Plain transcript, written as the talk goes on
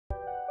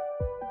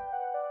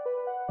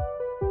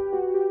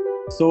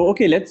So,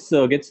 okay, let's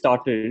get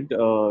started.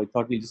 I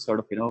thought we'll just sort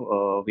of,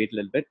 wait a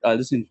little bit. I'll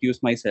just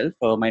introduce myself.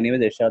 My name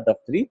is Irshad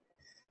Daftari.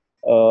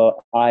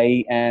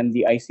 I am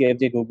the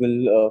ICFJ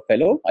Google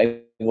Fellow. I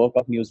work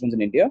of newsrooms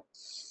in India.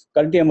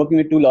 Currently, I'm working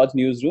with two large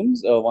newsrooms.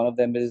 One of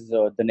them is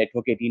the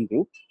Network 18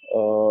 group,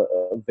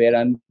 where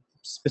I'm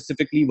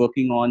specifically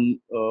working on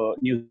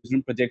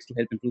newsroom projects to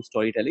help improve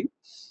storytelling,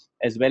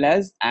 as well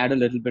as add a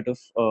little bit of,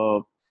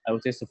 I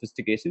would say,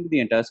 sophistication to the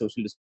entire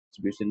social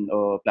distribution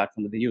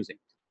platform that they're using.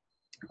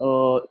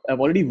 I've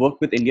already worked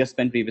with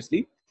IndiaSpend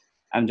previously.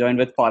 I'm joined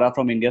with Farah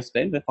from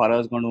IndiaSpend, where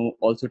Farah is going to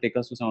also take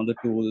us to some of the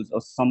tools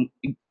or some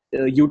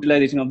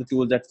utilization of the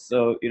tools that's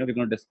we're going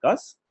to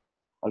discuss.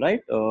 All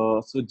right.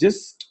 So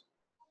just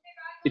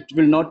it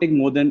will not take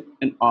more than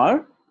an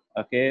hour.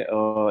 Okay.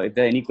 If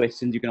there are any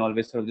questions, you can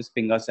always sort of just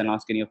ping us and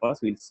ask any of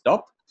us. We'll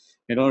stop.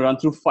 We're going to run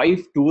through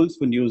 5 tools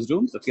for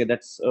newsrooms. Okay,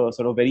 that's sort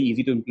of very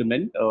easy to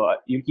implement.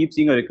 You keep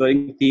seeing a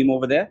recurring theme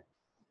over there,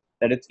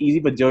 that it's easy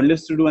for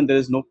journalists to do and there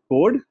is no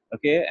code.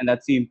 Okay, and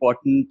that's the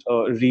important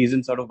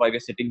reason sort of why we're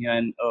sitting here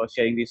and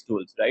sharing these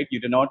tools, right? You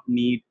do not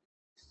need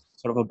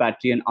sort of a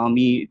battery and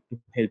army to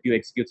help you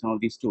execute some of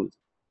these tools.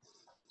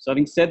 So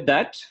having said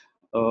that,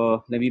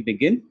 let me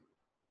begin.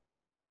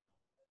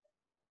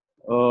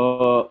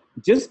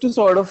 Just to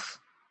sort of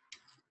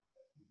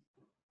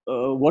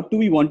what do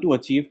we want to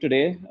achieve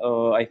today?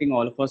 I think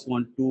all of us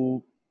want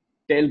to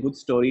tell good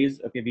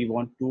stories. Okay, we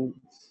want to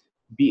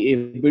be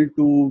able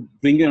to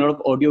bring in a lot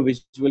of audio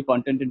visual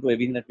content into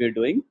everything that we're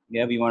doing.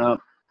 Yeah, we want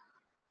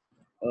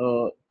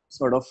to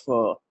sort of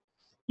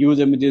use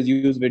images,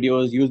 use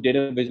videos, use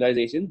data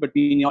visualization, but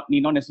we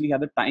need not necessarily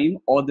have the time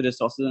or the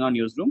resources in our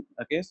newsroom.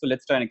 Okay, so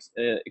let's try and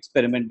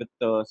experiment with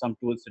some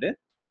tools today.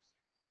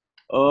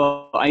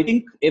 I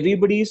think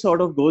everybody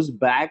sort of goes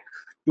back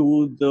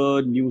to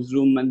the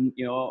newsroom, and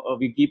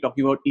we keep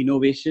talking about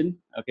innovation.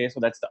 Okay, so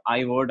that's the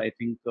I word. I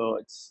think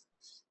it's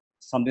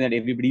something that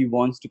everybody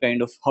wants to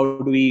kind of, how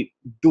do we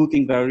do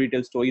things, how do we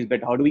tell stories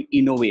better, how do we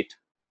innovate?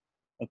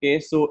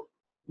 Okay, so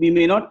we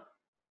may not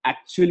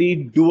actually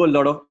do a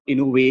lot of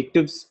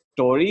innovative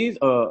stories.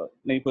 Let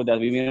me put that,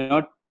 we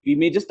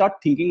may just start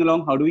thinking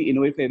along, how do we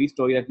innovate for every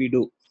story that we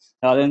do,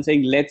 rather than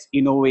saying let's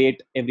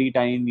innovate every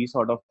time we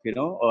sort of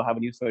have a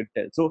new story to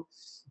tell. So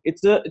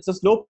it's a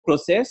slow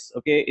process.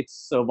 Okay,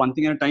 it's one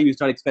thing at a time. You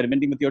start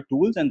experimenting with your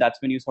tools, and that's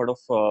when you sort of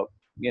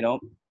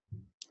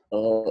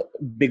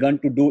begun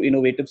to do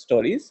innovative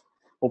stories.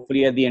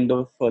 Hopefully at the end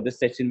of this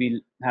session we'll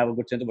have a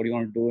good sense of what you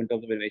want to do in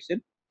terms of innovation.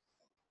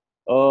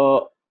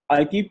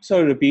 I keep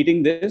sort of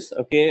repeating this.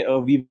 Okay,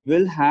 we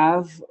will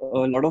have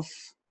a lot of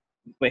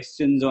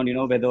questions on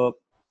whether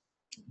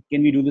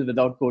can we do this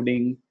without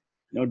coding.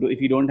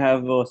 If you don't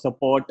have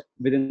support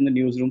within the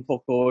newsroom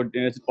for code,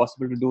 is it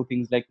possible to do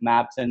things like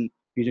maps and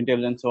fusion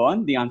tables and so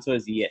on? The answer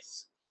is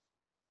yes.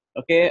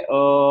 Okay,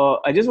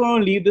 I just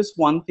want to leave this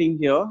one thing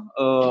here.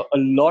 A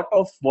lot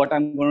of what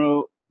I'm going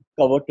to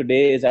cover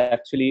today is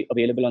actually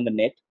available on the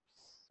net.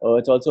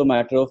 It's also a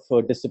matter of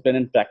discipline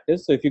and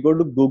practice. So if you go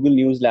to Google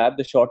News Lab,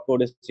 the short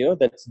code is here.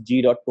 That's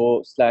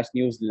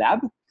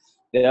g.co/newslab.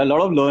 There are a lot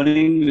of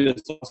learning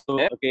resources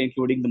there, okay,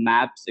 including the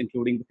maps,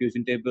 including the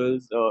fusion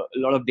tables, a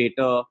lot of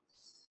data,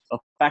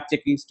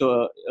 fact-checking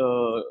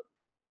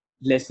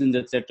lessons,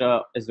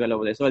 etc. as well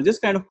over there. So I'll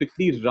just kind of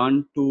quickly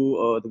run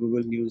to the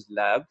Google News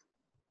Lab.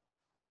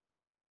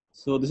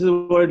 So this is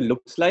what it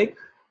looks like.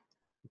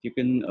 If you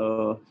can,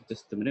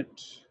 just a minute.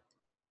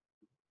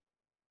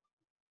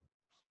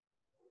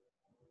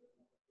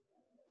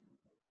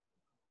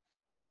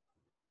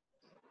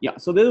 Yeah,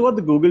 so this is what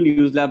the Google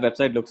News Lab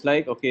website looks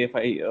like. Okay, if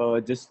I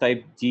just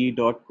type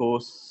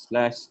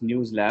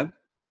g.co/newslab,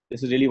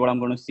 this is really what I'm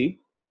going to see.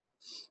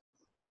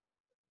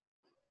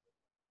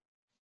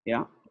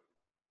 Yeah.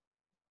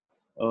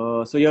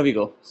 So here we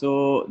go.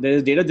 So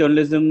there's data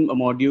journalism, a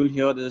module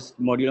here. There's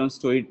module on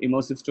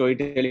immersive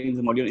storytelling, there's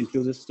a module on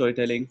inclusive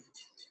storytelling.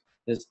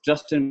 There's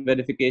trust and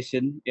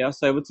verification. Yeah,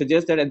 so I would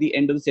suggest that at the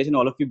end of the session,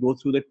 all of you go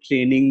through the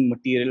training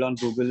material on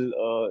Google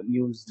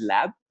News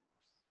Lab,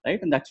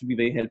 right? And that should be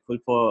very helpful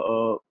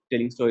for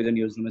telling stories in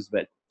newsroom as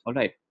well. All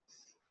right.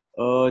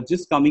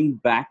 Just coming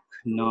back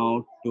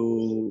now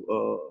to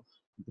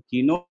the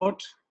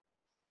keynote.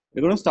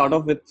 We're going to start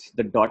off with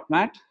the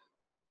 .mat.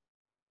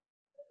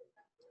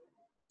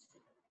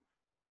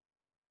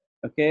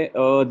 Okay,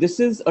 this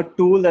is a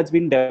tool that's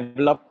been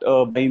developed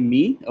by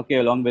me, okay,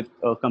 along with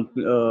a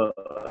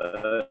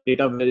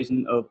data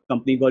visualization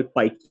company called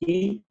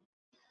Pikey.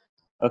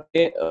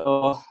 Okay,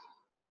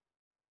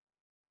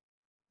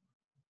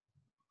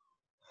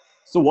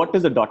 so what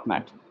is a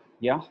 .mat?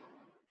 Yeah,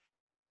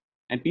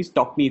 and please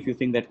stop me if you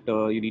think that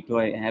you need to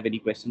have any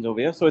questions over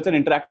here. So it's an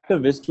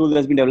interactive viz tool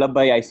that's been developed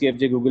by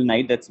ICFJ Google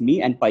Knight, that's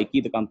me, and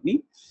Pikey, the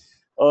company.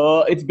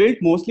 It's built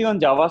mostly on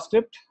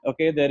JavaScript.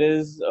 Okay, there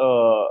is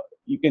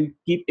you can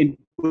keep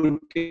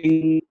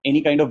inputting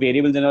any kind of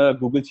variables in a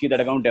Google sheet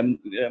that I'm going to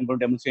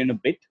demonstrate in a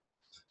bit,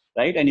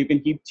 right? And you can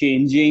keep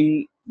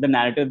changing the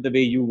narrative the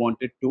way you want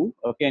it to.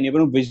 Okay, and you're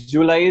going to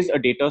visualize a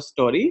data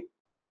story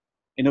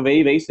in a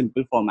very, very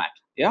simple format.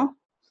 Yeah.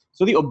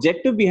 So the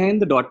objective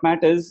behind the dot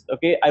mat is,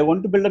 okay, I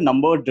want to build a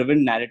number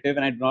driven narrative,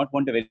 and I do not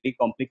want a very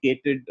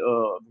complicated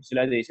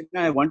visualization.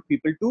 I want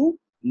people to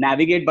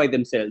navigate by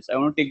themselves. I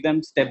want to take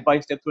them step by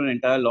step through an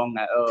entire long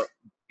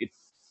it's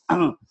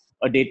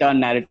a data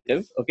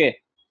narrative. Okay.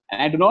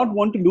 And I do not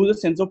want to lose a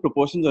sense of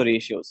proportions or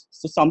ratios.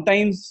 So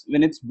sometimes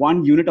when it's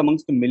one unit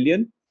amongst a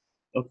million,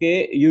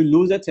 okay, you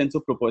lose that sense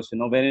of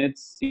proportion. Or when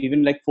it's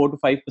even like 4 to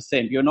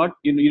 5%, you're not,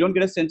 you don't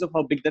get a sense of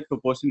how big that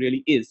proportion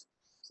really is.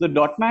 So the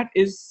dot mat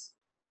is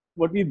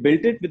what we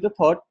built it with the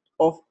thought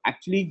of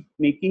actually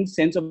making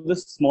sense of the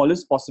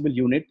smallest possible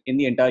unit in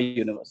the entire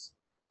universe.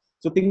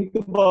 So think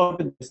about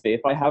it this way: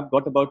 if I have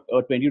got about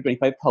 20 to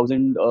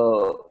 25,000,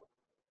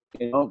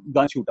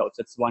 gun shootouts,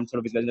 that's one sort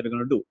of visualization that we're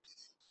going to do.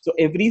 So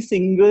every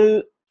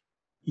single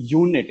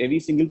unit,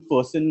 every single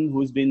person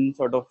who's been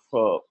sort of,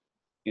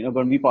 going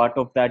to be part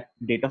of that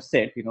data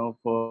set,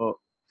 for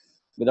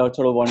without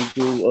sort of wanting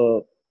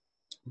to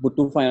put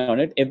too fine on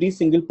it, every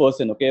single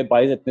person, okay,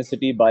 by his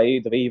ethnicity, by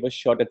the way he was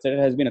shot, etc.,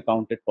 has been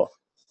accounted for.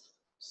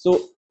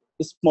 So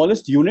the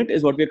smallest unit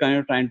is what we're kind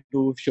of trying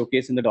to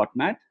showcase in the dot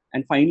mat.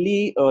 And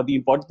finally, the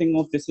important thing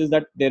of this is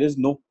that there is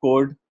no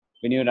code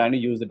when you're trying to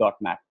use the dot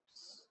mat.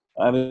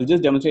 I will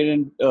just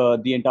demonstrate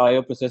the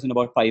entire process in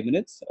about 5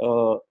 minutes.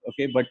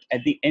 Okay, but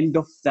at the end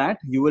of that,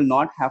 you will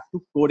not have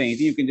to code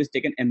anything. You can just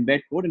take an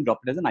embed code and drop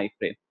it as an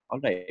iframe. All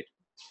right.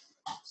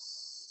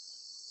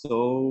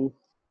 So,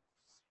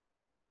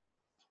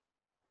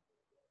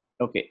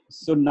 okay.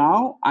 So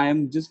now I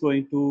am just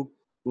going to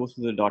go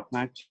through the dot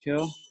mat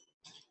here.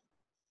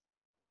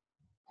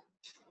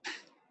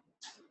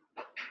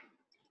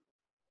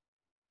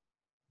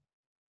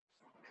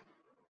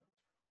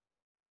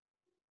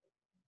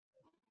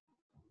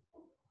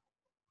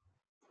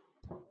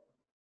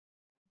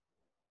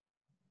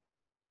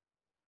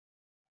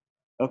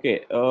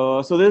 Okay,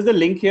 so there's the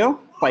link here,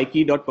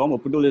 pikey.com.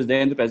 OpenTool is there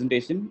in the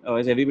presentation.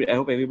 Is everybody? I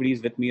hope everybody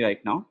is with me right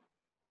now.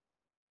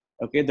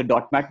 Okay, the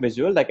dot mat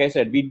visual. Like I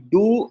said, we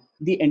do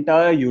the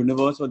entire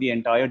universe or the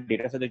entire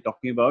data set that you're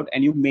talking about,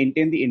 and you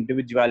maintain the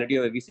individuality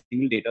of every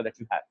single data that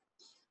you have.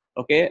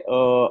 Okay,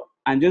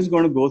 I'm just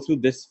going to go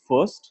through this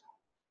first,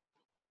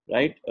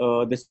 right?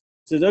 This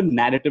is a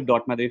narrative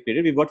dot mat that we've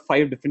created. We've got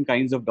 5 different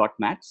kinds of dot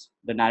mats: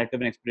 the narrative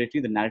and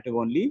exploratory, the narrative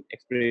only,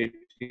 exploratory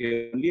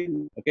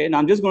only. Okay, now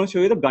I'm just going to show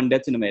you the gun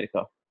deaths in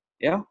America.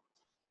 Yeah,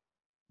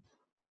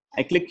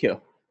 I click here,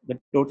 the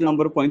total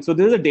number of points. So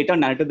this is a data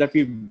narrative that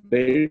we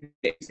built.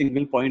 Every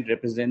single point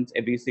represents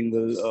every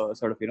single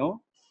sort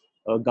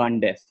of, gun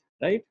death,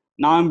 right?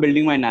 Now I'm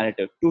building my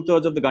narrative.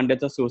 2/3 of the gun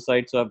deaths are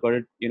suicide. So I've got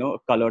it,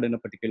 colored in a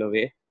particular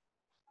way.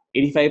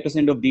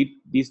 85% of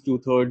these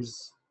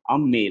 2/3 are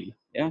male.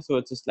 Yeah. So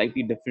it's a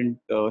slightly different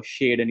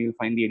shade, and you'll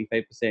find the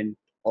 85%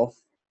 of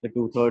the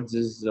 2/3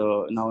 is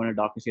now in a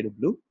darker shade of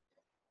blue.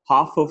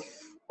 Half of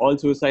all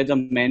suicides are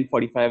men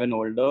 45 and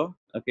older.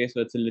 Okay, so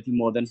it's a little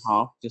more than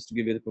half, just to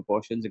give you the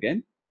proportions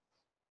again.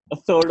 A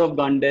third of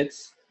gun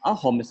deaths are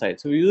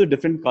homicides. So we use a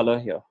different color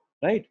here,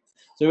 right?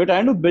 So we're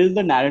trying to build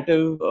the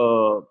narrative,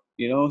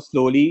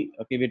 slowly.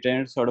 Okay, we're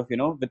trying to sort of,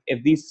 with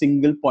every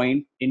single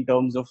point in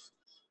terms of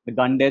the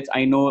gun deaths,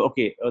 I know,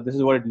 okay, this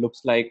is what it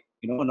looks like,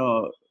 on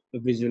a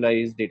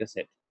visualized data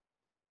set.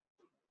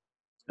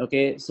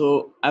 Okay,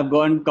 so I've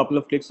gone a couple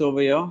of clicks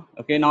over here.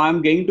 Okay, now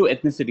I'm getting to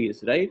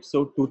ethnicities, right?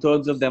 So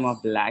 2/3 of them are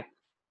black.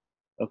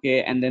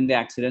 Okay, and then the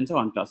accidents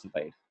are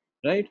unclassified,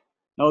 right?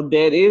 Now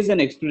there is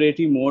an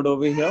exploratory mode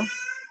over here.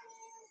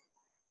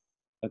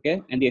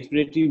 Okay, and the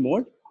exploratory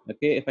mode,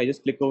 okay, if I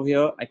just click over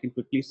here, I can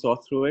quickly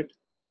sort through it.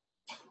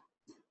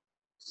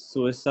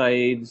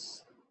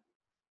 Suicides,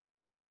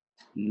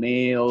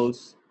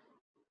 males,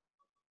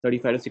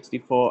 35 to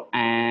 64,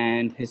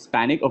 and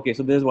Hispanic. Okay,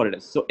 so this is what it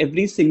is. So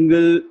every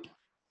single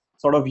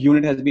sort of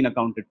unit has been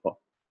accounted for.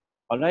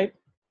 All right.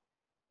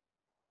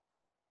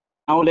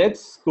 Now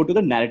let's go to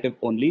the narrative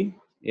only,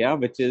 yeah,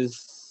 which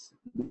is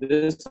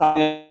this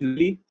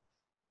really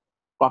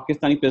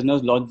Pakistani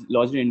prisoners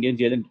lodged in Indian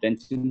jail and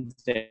detention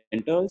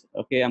centers.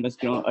 Okay, I'm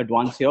just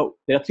advance here.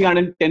 There are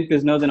 310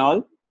 prisoners in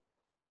all.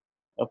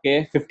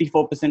 Okay,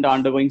 54% are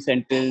undergoing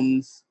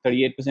sentence,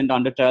 38%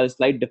 under trial.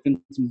 Slight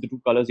difference in the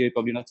two colors here, you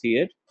probably not see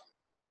it.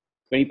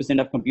 20%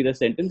 have completed the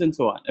sentence, and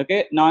so on.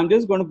 Okay, now I'm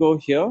just going to go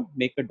here,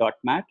 make a dot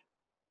mat.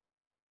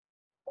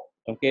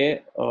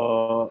 Okay,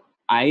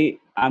 I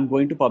am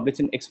going to publish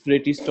an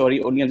exploratory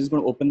story only. I'm just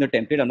going to open the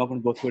template. I'm not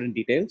going to go through it in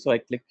detail. So I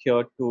click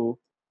here to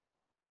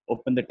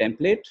open the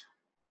template.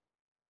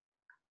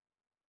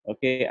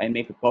 Okay, I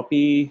make a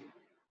copy.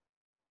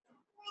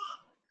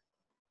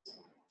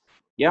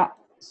 Yeah.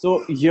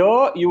 So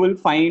here you will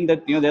find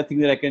that there are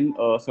things that I can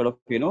sort of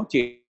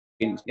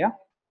change. Yeah.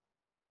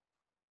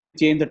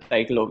 Change the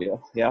title over here.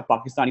 Yeah,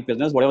 Pakistani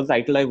prisoners. Whatever the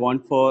title I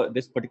want for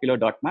this particular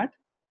dot mat.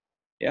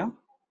 Yeah,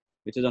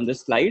 which is on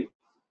this slide.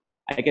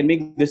 I can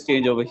make this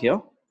change over here.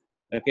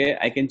 Okay,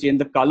 I can change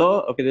the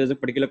color. Okay, there's a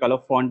particular color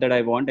font that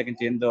I want. I can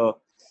change the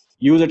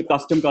use a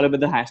custom color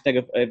with the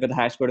hashtag with the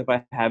hash code if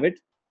I have it.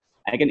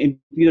 I can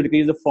increase or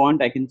decrease the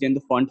font. I can change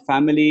the font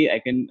family. I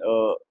can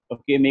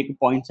make a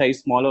point size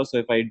smaller. So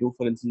if I do,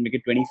 for instance, make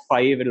it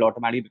 25, it'll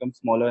automatically become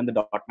smaller in the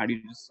dot mat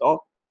you just saw.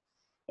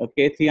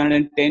 Okay,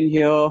 310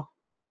 here.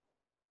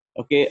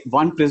 Okay,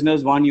 one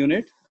prisoners, one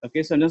unit.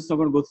 Okay, so I'm just not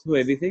going to go through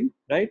everything,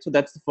 right? So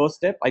that's the first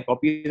step. I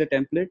copy the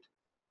template.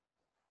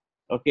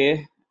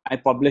 Okay, I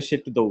publish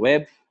it to the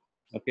web.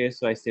 Okay,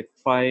 so I say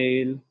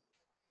file,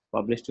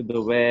 publish to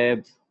the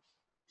web.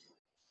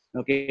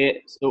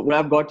 Okay, so what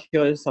I've got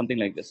here is something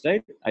like this,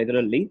 right? Either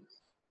a link.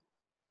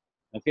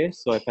 Okay,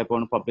 so if I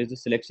want to publish the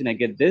selection, I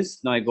get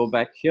this. Now I go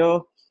back here.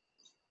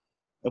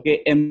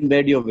 Okay,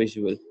 embed your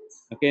visual.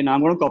 Okay, now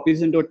I'm going to copy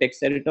this into a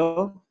text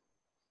editor.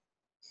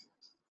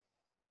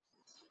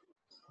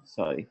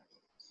 Sorry.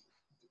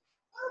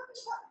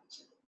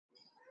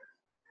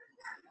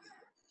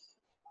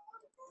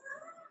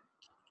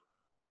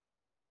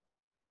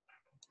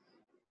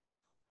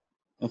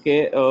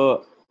 Okay,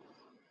 so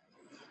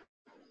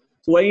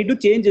what I need to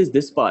change is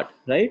this part,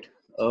 right?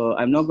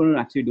 I'm not going to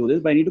actually do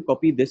this, but I need to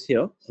copy this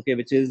here, okay,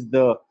 which is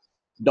the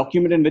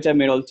document in which I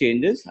made all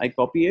changes. I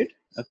copy it,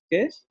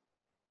 okay,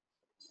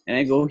 and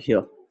I go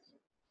here.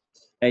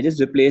 I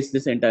just replace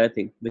this entire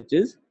thing, which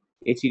is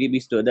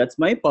HTTP store. That's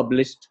my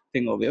published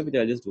thing over here, which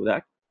I'll just do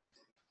that.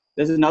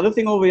 There's another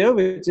thing over here,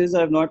 which is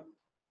I've not.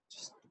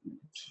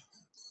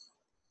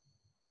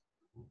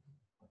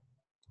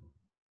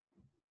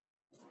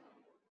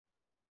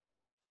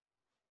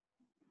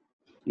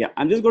 Yeah,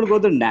 I'm just going to go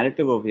to the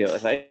narrative over here,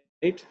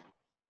 right?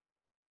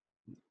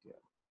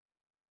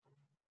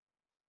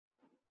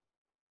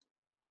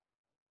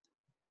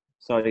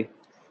 Sorry.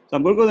 So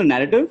I'm going to go to the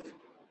narrative.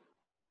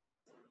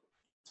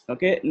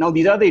 Okay, now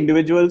these are the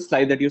individual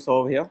slides that you saw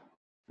over here.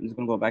 I'm just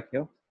going to go back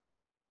here.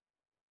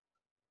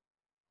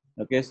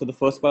 Okay, so the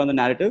first part on the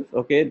narrative.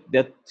 Okay,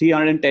 there are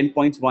 310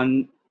 points.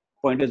 1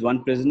 point is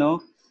one prisoner.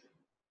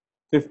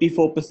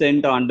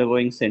 54% are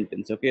undergoing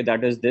sentence. Okay,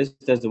 that is this.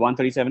 There's the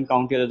 137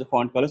 count here. There's the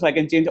font color. So I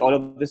can change all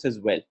of this as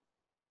well.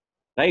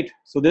 Right.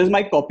 So this is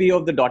my copy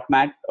of the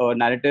 .mat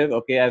narrative.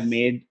 Okay, I've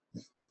made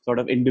sort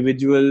of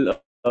individual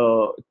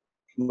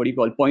what do you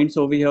call points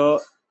over here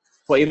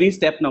for every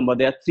step number.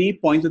 There are 3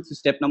 points with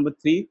step number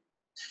 3.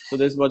 So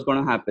this is what's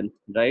going to happen,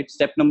 right?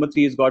 Step number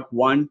 3 has got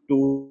 1,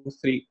 2,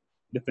 3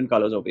 different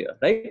colors over here,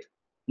 right?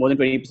 More than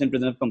 20%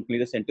 present of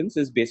completed sentence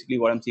is basically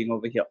what I'm seeing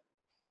over here.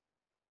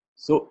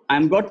 So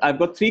I've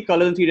got 3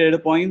 colors and 3 data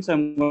points.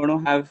 I'm going to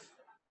have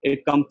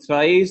it come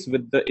thrice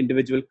with the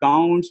individual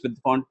counts, with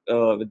the font,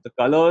 with the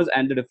colors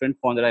and the different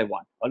font that I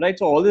want. All right.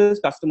 So all this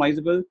is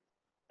customizable.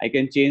 I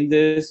can change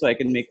this. So I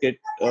can make it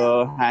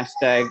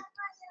hashtag.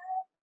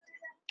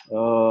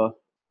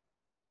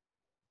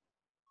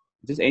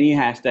 Just any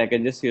hashtag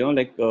and just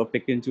like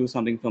pick and choose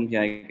something from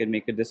here. I can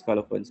make it this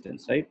color, for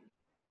instance, right?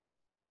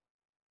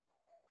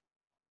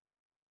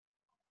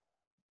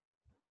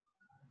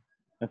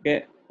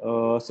 Okay,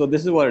 so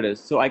this is what it is.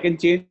 So I can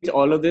change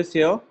all of this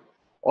here.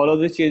 All of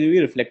this change will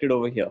be reflected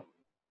over here.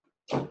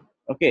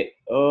 Okay,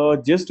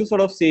 just to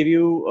sort of save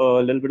you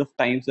a little bit of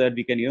time so that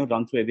we can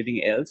run through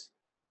everything else.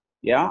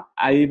 Yeah,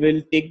 I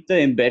will take the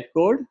embed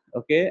code.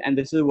 Okay, and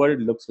this is what it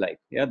looks like.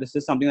 Yeah, this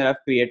is something that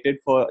I've created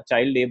for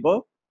child labor.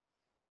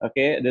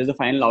 Okay, there's the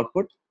final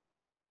output.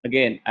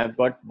 Again, I've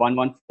got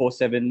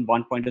 1147.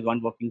 1 point is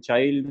one working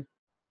child.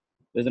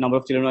 There's a number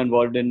of children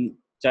involved in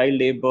child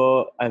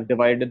labor. I've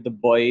divided the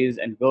boys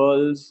and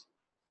girls.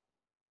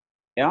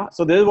 Yeah,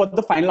 so this is what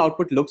the final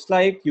output looks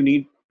like. You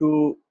need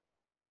to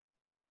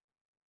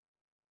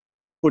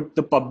put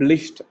the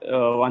published.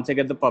 Once I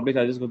get the published,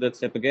 I'll just go that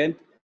step again.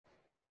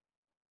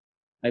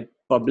 I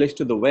publish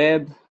to the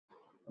web.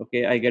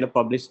 Okay, I get a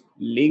published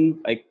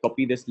link. I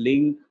copy this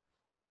link.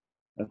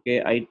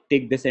 Okay, I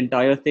take this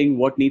entire thing.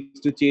 What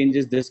needs to change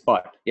is this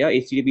part. Yeah,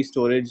 HTTP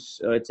storage,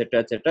 etc.,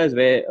 etc., is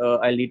where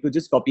I'll need to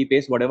just copy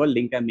paste whatever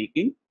link I'm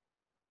making.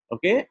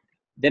 Okay,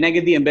 then I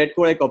get the embed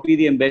code. I copy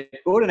the embed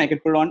code and I can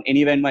put it on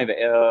anywhere in my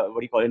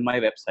in my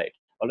website.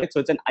 All right, so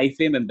it's an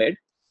iframe embed.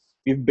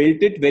 We've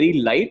built it very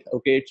light.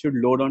 Okay, it should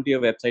load onto your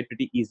website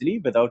pretty easily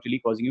without really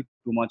causing you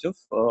too much of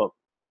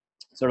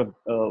It'll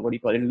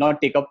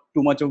not take up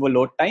too much of a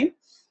load time,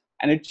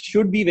 and it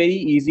should be very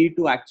easy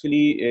to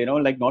actually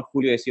not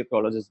fool your SEO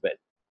crawlers as well.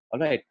 All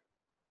right.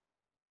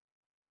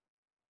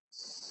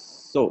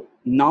 So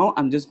now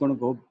I'm just going to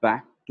go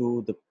back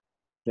to the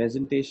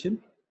presentation.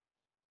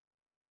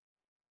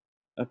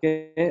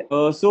 Okay.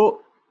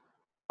 So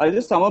I'll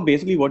just sum up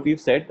basically what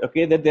we've said.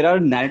 Okay, that there are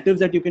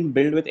narratives that you can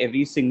build with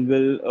every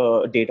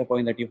single data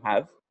point that you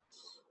have.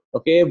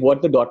 Okay,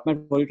 what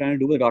you're trying to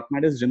do with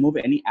 .mat is remove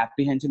any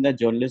apprehension that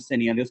journalists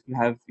and others could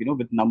have,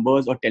 with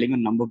numbers or telling a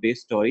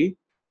number-based story.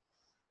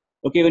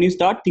 Okay, when you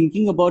start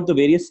thinking about the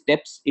various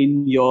steps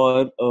in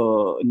your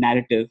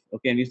narrative,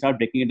 okay, and you start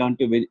breaking it down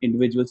to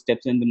individual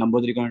steps and the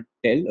numbers that you're going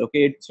to tell,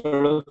 okay, it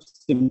sort of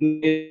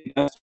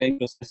simplifies the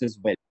process as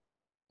well.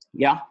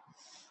 Yeah.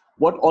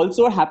 What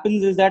also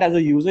happens is that as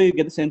a user, you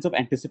get a sense of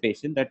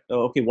anticipation that,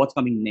 okay, what's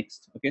coming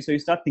next? Okay, so you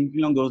start thinking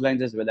along those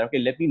lines as well. Okay,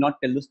 let me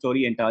not tell the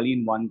story entirely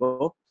in one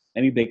go.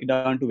 Let me break it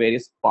down to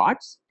various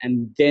parts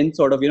and then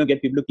sort of,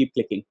 get people to keep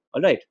clicking.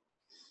 All right.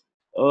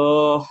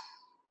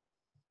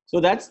 So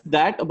that's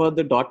that about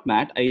the dot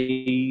mat.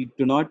 I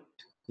do not,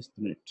 just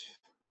a minute.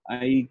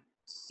 I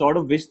sort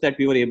of wish that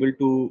we were able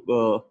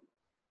to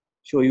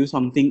show you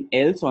something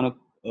else on a,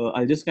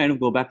 I'll just kind of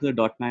go back to the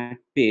dot mat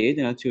page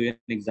and I'll show you an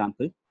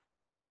example.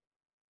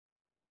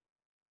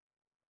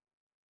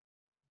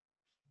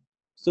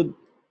 So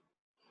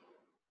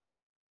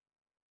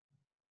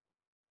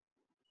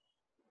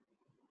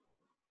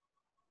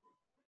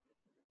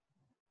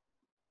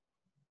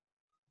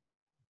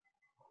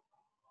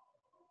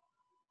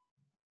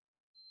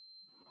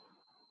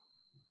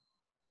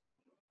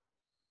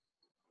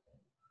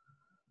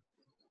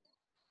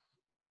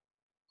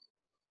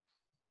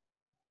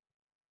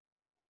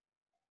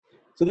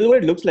So this is what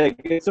it looks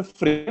like. It's a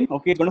frame.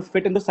 Okay, it's going to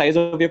fit in the size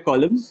of your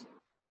columns.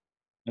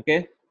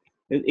 Okay,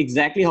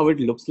 exactly how it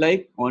looks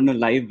like on a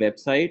live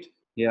website.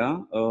 Yeah,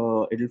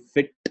 it'll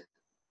fit.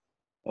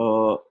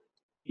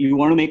 You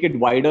want to make it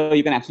wider,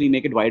 you can actually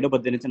make it wider,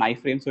 but then it's an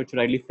iframe, so it should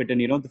ideally fit in,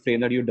 the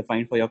frame that you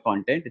define for your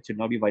content. It should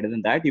not be wider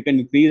than that. You can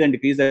increase and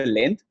decrease the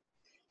length.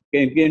 You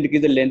can increase and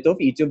decrease the length of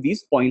each of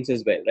these points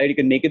as well, right? You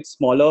can make it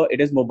smaller.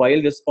 It is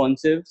mobile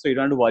responsive, so you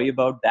don't have to worry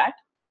about that.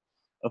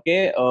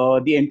 Okay,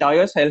 the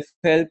entire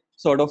self-help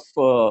sort of,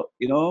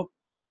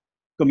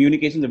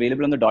 communications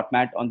available on the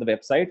 .mat on the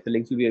website. The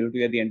links will be able to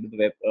be at the end of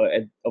the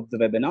of the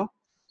webinar.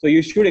 So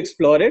you should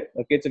explore it.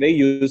 Okay, it's a very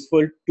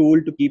useful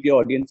tool to keep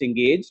your audience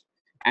engaged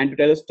and to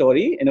tell a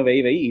story in a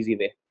very, very easy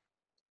way.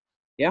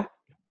 Yeah.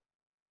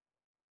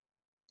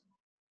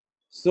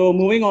 So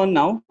moving on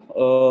now.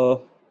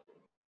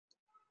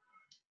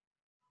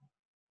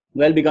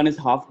 Well begun is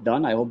half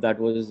done. I hope that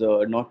was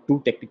not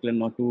too technical and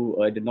not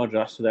too. I did not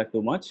rush to that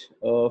too much.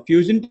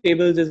 Fusion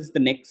tables is the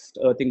next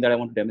thing that I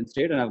want to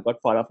demonstrate, and I've got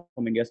Farah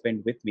from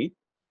IndiaSpend with me.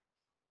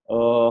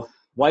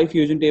 Why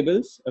fusion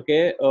tables?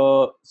 Okay,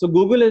 so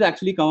Google has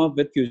actually come up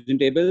with fusion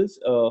tables.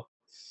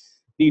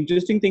 The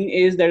interesting thing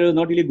is that it was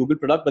not really a Google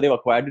product, but they've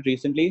acquired it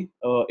recently.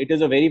 It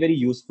is a very, very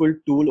useful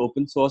tool,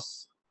 open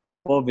source,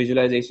 for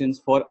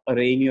visualizations, for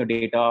arraying your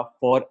data,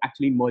 for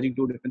actually merging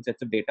two different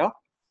sets of data.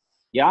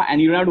 Yeah,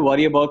 and you don't have to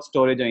worry about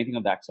storage or anything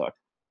of that sort.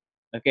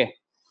 Okay.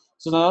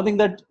 So another thing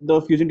that the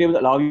fusion tables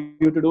allow you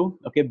to do,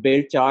 okay,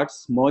 build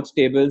charts, merge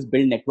tables,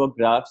 build network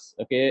graphs,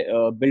 okay,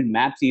 build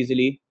maps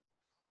easily.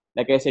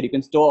 Like I said, you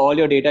can store all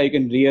your data, you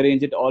can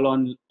rearrange it all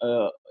on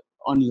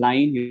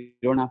online. You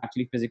don't have to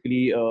actually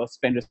physically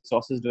spend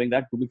resources doing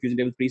that. Google Fusion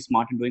Table is pretty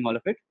smart in doing all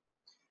of it.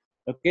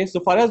 Okay,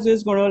 so Farah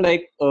is going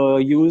to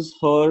use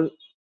her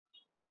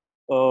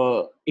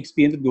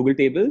experience with Google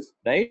Tables,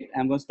 right?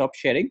 I'm going to stop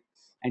sharing,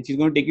 and she's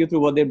going to take you through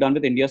what they've done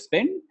with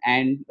IndiaSpend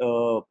and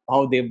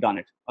how they've done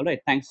it. All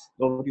right, thanks.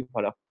 Over to you,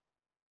 Farah.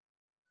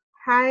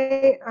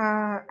 Hi,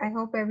 I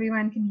hope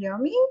everyone can hear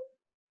me.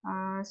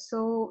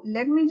 So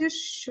let me just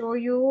show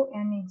you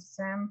an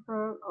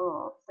example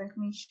of, let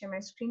me share my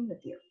screen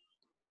with you.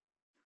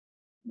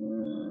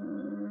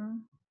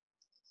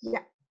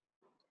 Yeah.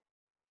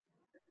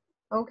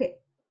 Okay.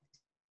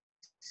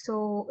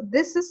 So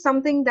this is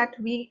something that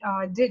we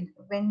did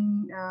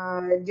when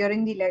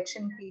during the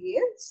election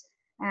periods,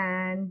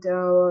 and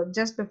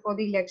just before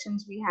the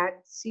elections, we had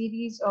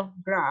series of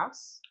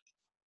graphs,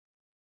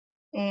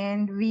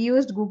 and we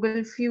used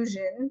Google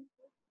Fusion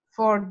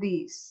for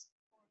these.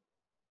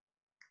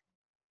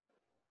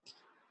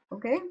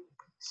 Okay,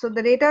 so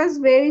the data is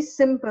very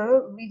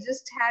simple. We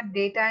just had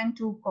data in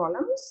two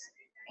columns,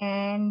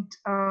 and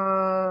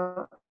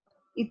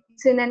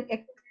it's in an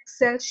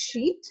Excel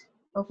sheet.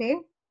 Okay,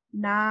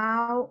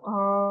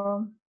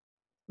 now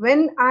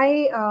when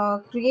I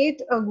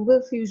create a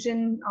Google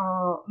Fusion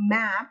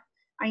map,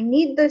 I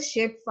need the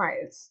shape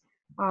files,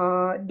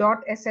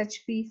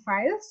 .shp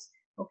files.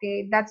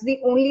 Okay, that's the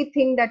only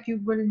thing that you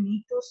will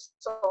need to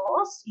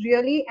source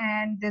really,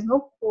 and there's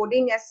no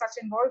coding as such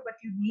involved, but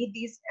you need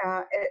these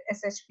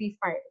SHP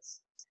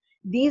files.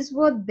 These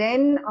were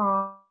then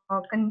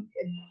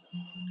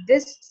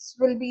this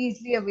will be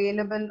easily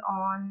available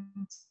on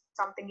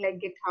something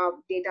like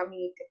GitHub,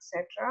 DataMeet,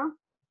 etc.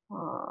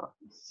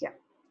 Yeah,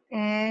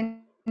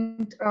 and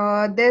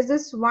there's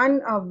this one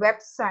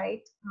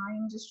website. I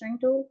am just trying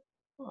to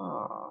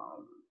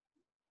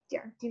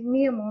yeah, give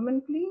me a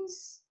moment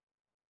please.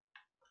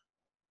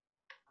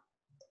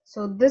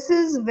 So this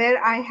is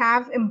where I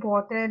have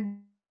imported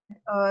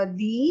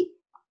the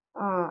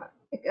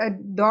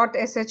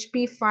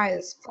 .shp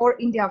files for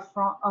India.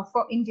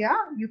 For India,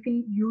 you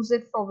can use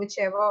it for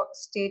whichever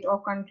state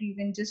or country. You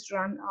can just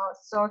run a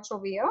search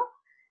over here.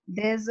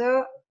 There's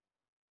a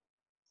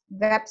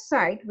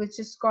website which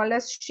is called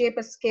as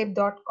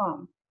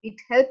shapeescape.com. It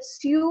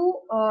helps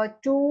you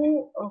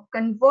to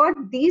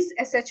convert these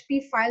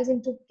SHP files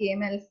into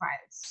KML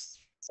files.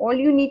 All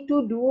you need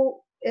to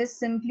do is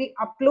simply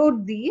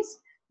upload these.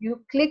 You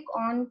click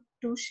on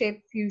to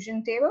Shape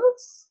Fusion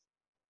Tables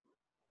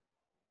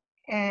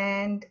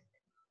and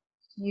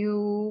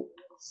you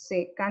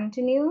say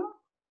continue.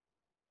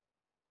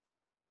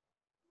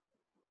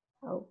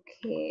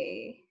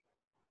 Okay.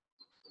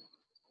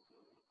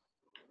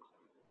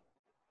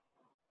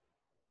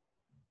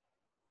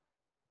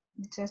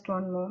 Just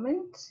one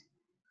moment.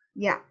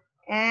 Yeah,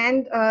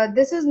 and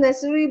this is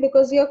necessary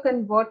because you're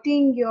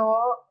converting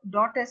your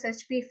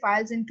 .shp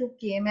files into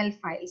KML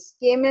files.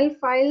 KML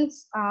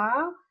files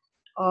are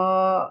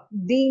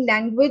the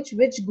language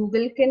which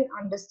Google can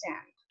understand.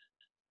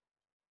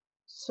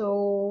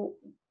 So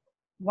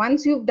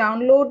once you've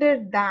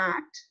downloaded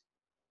that,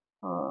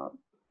 uh,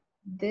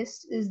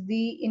 this is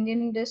the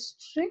Indian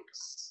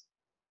districts.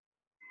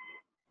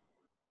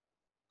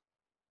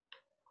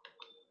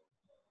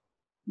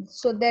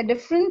 So there are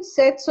different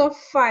sets of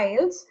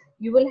files.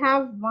 You will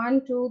have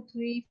 1, 2,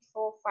 3,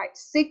 4, 5,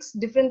 6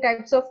 different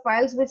types of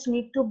files which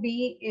need to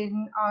be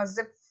in a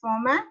zip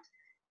format.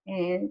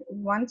 And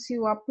once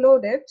you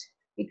upload it,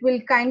 it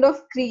will kind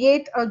of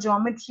create a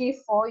geometry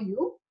for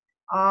you.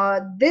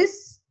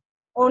 This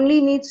only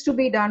needs to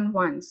be done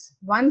once.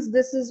 Once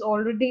this is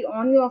already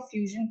on your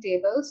Fusion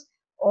tables,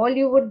 all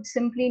you would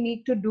simply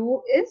need to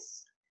do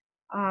is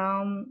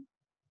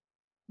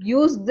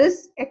use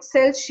this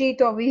Excel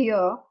sheet over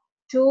here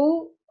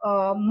to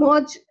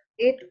merge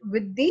it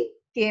with the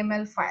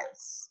KML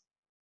files.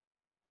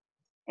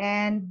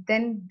 And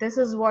then this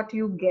is what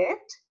you get.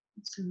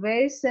 It's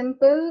very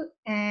simple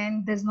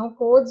and there's no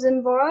codes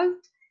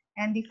involved,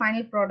 and the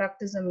final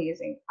product is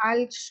amazing.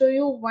 I'll show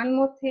you one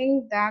more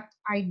thing that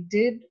I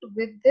did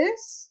with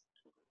this,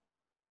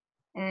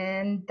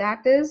 and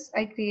that is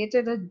I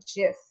created a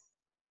GIF.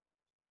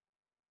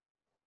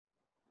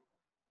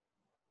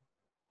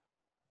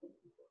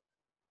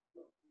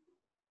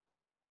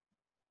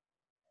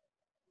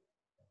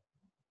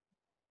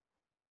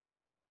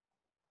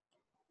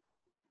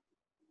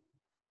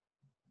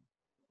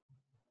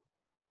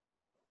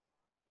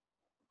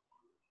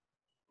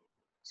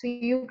 So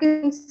you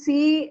can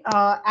see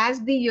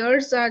as the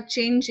years are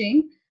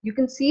changing, you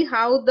can see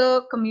how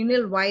the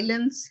communal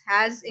violence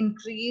has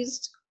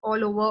increased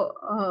all over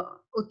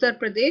Uttar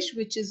Pradesh,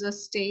 which is a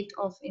state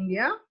of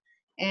India.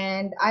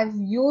 And I've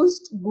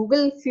used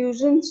Google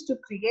Fusions to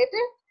create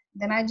it.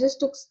 Then I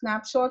just took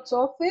snapshots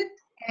of it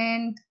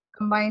and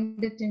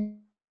combined it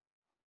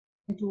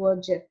into a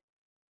GIF.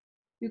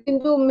 You can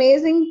do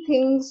amazing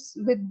things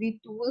with the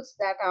tools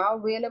that are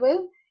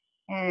available.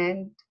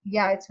 And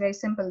yeah, it's very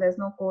simple. There's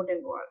no code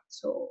involved.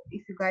 So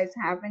if you guys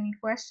have any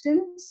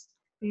questions,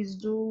 please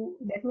do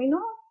let me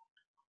know.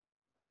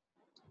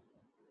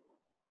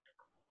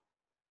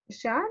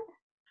 Irshad,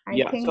 I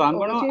Yeah, so think I'm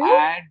over gonna to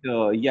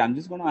you. add. I'm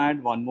just gonna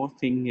add one more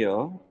thing here.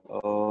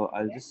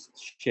 I'll just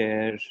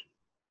share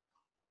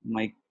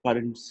my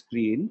current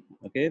screen,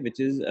 okay, which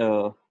is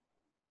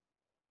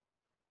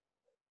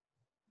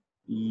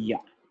yeah.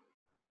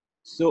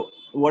 So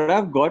what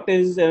I've got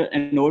is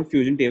an old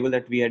Fusion table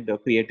that we had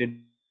created,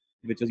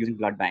 which was using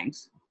blood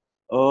banks.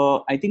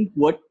 I think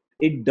what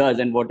it does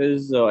and what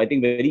is I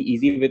think very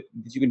easy with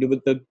which you can do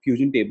with the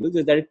Fusion tables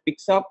is that it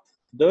picks up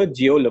the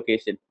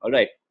geolocation. All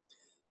right.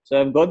 So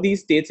I've got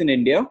these states in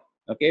India,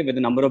 okay, with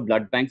a number of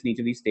blood banks in each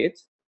of these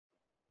states.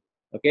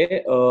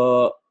 Okay.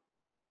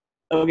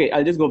 Okay,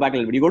 I'll just go back a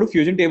little bit. You go to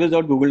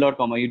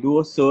fusiontables.google.com or you do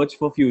a search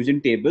for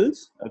Fusion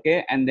tables,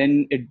 okay, and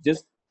then it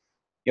just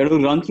you have to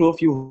run through a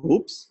few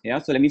hoops. Yeah,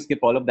 so let me skip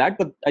all of that,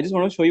 but I just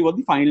want to show you what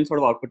the final sort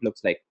of output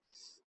looks like.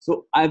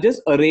 So I've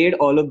just arrayed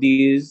all of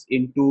these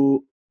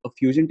into a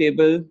Fusion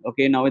table.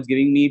 Okay, now it's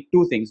giving me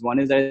two things. One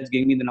is that it's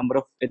giving me the number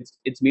of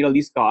it's made all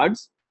these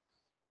cards.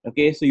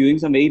 Okay, so using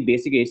some very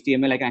basic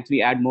HTML, I can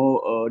actually add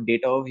more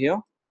data over here.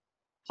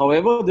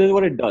 However, this is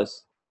what it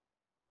does.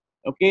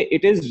 Okay,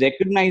 it is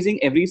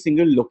recognizing every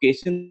single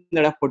location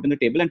that I've put in the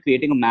table and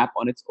creating a map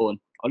on its own.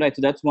 All right,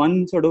 so that's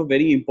one sort of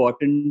very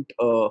important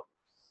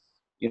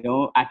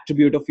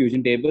attribute of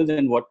Fusion tables.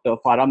 And what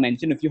Farah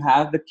mentioned, if you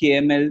have the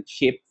KML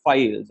shape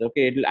files,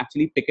 okay, it will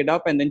actually pick it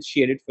up and then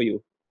share it for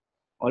you.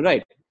 All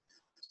right.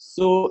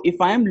 So if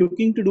I am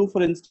looking to do,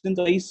 for instance,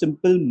 a very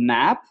simple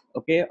map,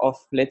 okay, of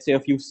let's say a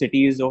few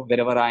cities of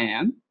wherever I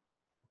am,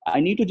 I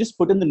need to just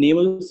put in the name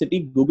of the city.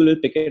 Google will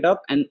pick it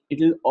up and it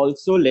will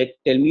also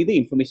tell me the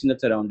information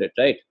that's around it,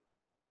 right?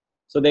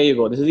 So there you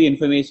go. This is the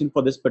information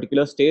for this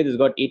particular state. It's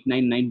got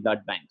 899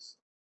 blood banks.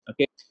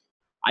 Okay.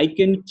 I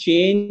can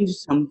change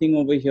something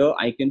over here.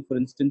 I can, for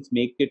instance,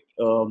 make it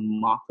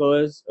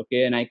markers.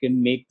 Okay. And I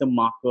can make the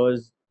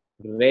markers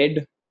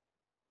red.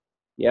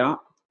 Yeah.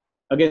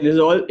 Again, this is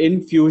all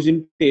in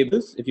Fusion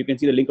tables. If you can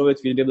see the link over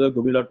it's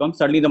fusiontables.google.com,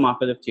 suddenly the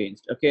markers have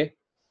changed. Okay.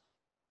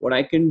 What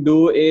I can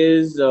do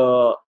is,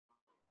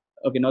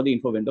 okay, not the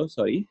info window,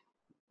 sorry.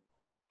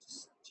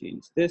 Just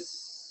change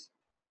this.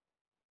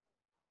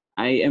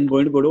 I am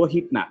going to go to a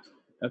heat map.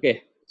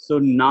 Okay. So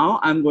now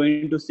I'm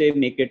going to say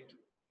make it,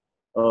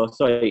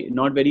 sorry,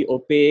 not very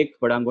opaque,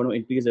 but I'm going to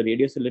increase the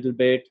radius a little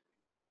bit.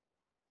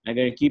 I'm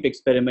going to keep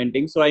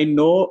experimenting. So I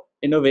know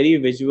in a very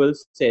visual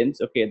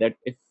sense, okay, that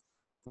if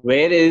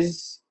where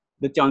is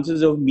the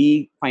chances of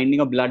me finding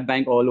a blood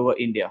bank all over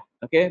India,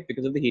 okay,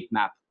 because of the heat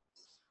map.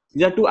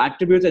 These are two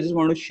attributes I just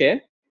want to share.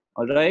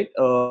 All right,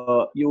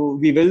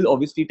 we will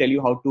obviously tell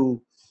you how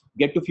to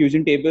get to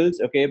Fusion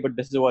tables, okay, but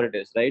this is what it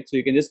is, right? So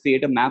you can just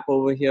create a map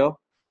over here.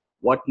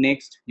 What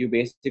next? You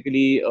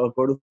basically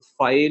go to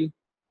File,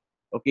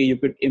 Okay, you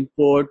could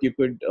import, you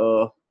could,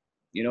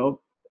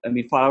 I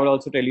mean, Farah will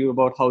also tell you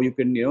about how you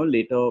can,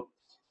 later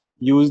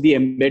use the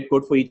embed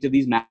code for each of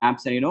these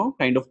maps and,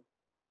 kind of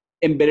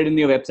embed it in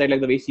your website like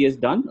the way she has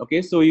done.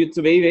 Okay, so it's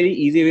a very, very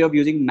easy way of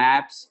using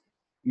maps,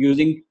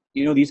 using,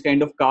 these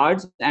kind of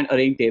cards and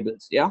arraying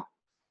tables. Yeah.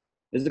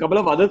 There's a couple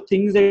of other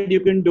things that you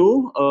can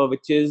do,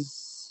 which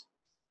is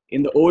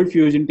in the old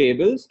Fusion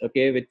tables,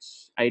 okay, which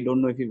I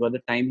don't know if you've got the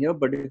time here,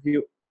 but if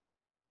you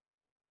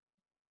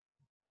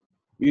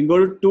can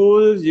go to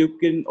tools, you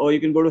can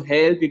go to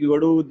help, you can go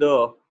to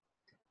the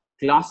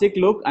classic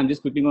look. I'm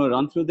just quickly going to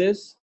run through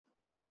this.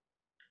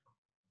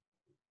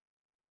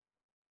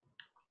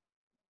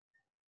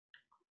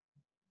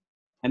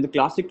 And the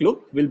classic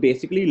look will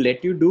basically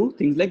let you do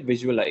things like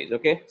visualize.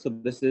 Okay, so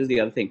this is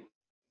the other thing.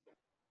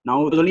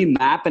 Now there's only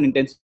map and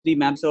intensity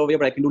maps over here,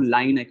 but I can do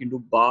line, I can do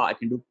bar, I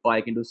can do pie,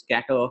 I can do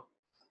scatter.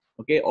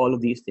 Okay, all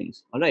of these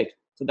things. All right,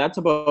 so that's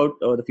about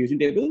the Fusion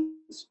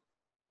tables.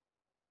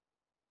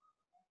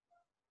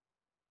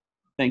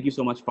 Thank you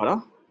so much,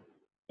 Farah.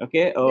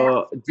 Okay,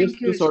 Yeah, just thank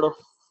to you. sort of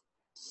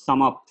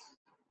sum up,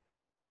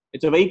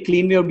 it's a very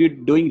clean way of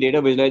doing data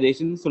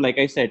visualization. So like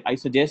I said, I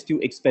suggest you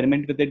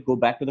experiment with it, go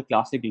back to the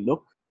classic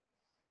look.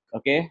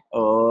 Okay,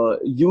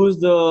 use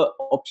the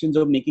options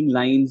of making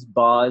lines,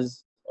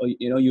 bars, or,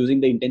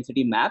 using the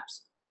intensity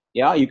maps.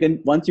 Yeah, you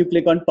can, once you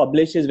click on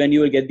publish is when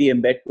you will get the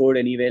embed code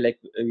anyway, like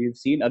you've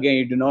seen. Again,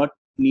 you do not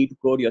need to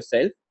code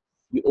yourself.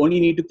 You only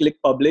need to click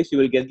publish, you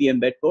will get the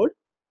embed code.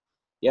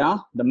 Yeah,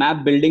 the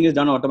map building is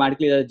done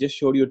automatically. That I just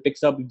showed you. It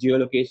picks up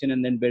geolocation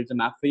and then builds a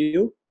map for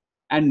you,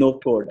 and no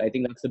code. I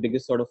think that's the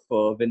biggest sort of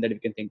win that we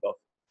can think of.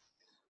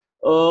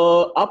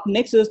 Up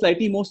next is a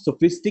slightly more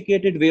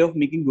sophisticated way of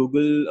making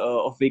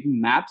of making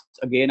maps.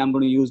 Again, I'm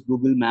going to use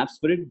Google Maps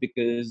for it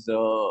because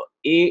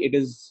it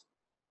is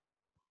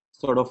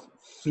sort of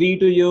free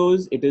to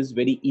use. It is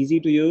very easy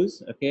to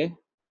use. Okay.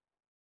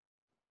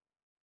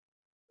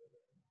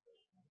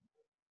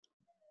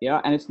 Yeah,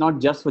 and it's not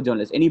just for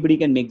journalists. Anybody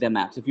can make their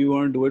maps. If you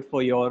want to do it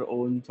for your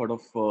own sort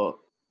of, for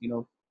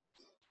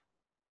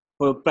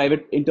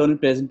private internal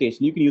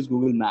presentation, you can use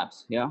Google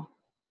Maps. Yeah.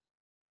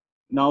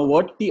 Now,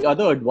 what the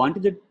other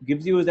advantage it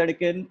gives you is that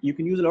you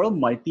can use a lot of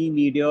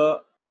multimedia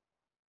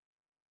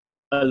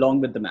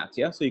along with the maps.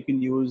 Yeah, so you can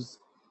use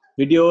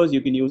videos, you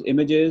can use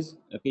images.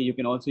 Okay, you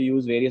can also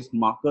use various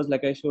markers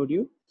like I showed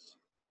you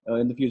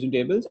in the Fusion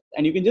tables,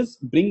 and you can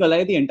just bring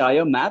alive the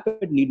entire map.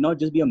 It need not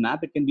just be a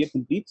map; it can be a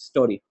complete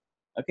story.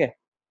 Okay.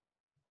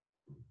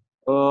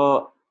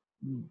 Uh,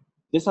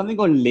 there's something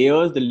called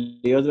layers. The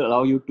layers will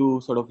allow you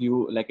to sort of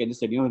like I just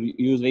said,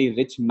 use very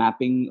rich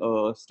mapping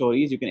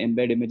stories. You can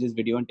embed images,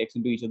 video, and text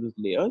into each of those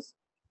layers.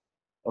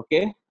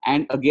 Okay,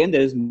 and again,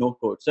 there is no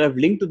code. So I've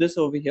linked to this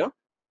over here.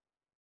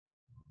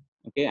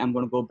 Okay, I'm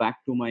going to go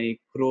back to my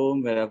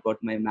Chrome where I've got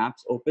my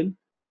maps open.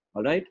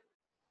 All right.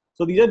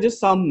 So these are just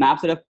some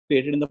maps that I've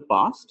created in the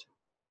past.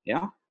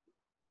 Yeah.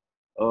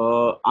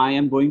 I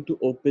am going to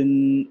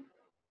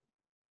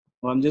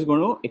I'm just going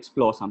to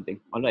explore something.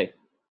 All right.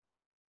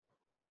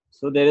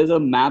 So there is a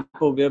map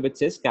over here which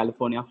says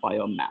California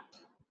fire map.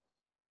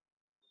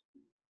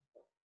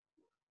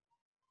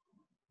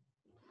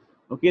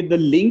 Okay, the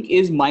link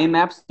is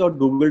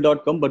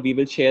mymaps.google.com, but we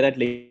will share that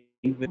link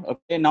with.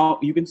 Okay, now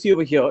you can see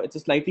over here, it's a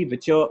slightly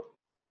richer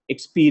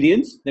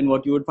experience than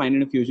what you would find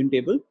in a Fusion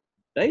table,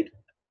 right?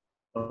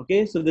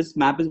 Okay, so this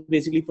map is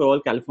basically for all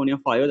California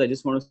fires. I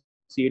just want to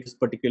see it this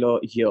particular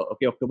year.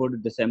 Okay, October to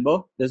December.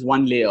 There's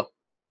one layer.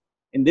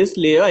 In this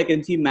layer, I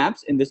can see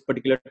maps in this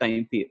particular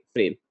time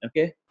frame.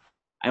 Okay,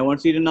 I want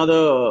to see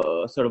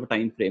another sort of a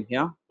time frame.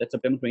 Yeah, that's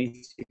September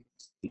 2016,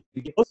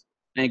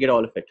 and I get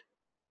all of it.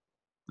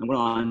 I'm going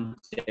to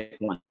uncheck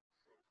one.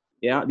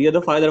 Yeah, the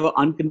other fires that were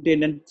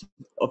uncontained and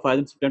fires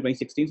in September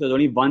 2016. So there's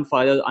only one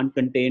fire that was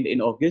uncontained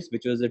in August,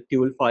 which was a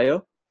Tuel fire.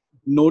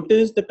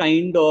 Notice the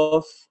kind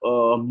of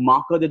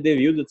marker that they've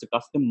used. It's a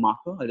custom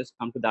marker. I'll just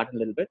come to that in a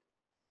little bit.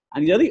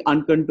 And these are the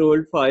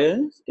uncontrolled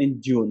fires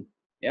in June.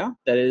 Yeah,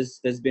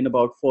 there's been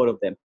about 4 of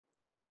them.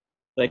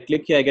 So I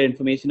click here, I get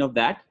information of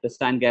that. The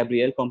San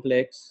Gabriel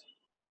complex.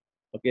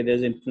 Okay,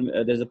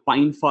 there's a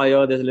pine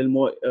fire. There's a little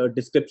more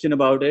description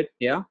about it.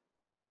 Yeah,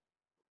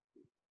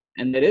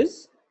 and there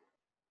is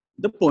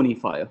the pony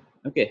fire.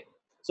 Okay,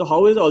 so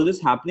how is all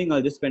this happening?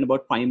 I'll just spend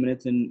about 5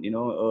 minutes in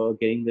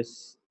getting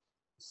this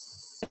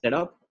set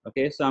up.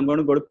 Okay, so I'm going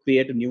to go to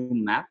create a new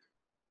map.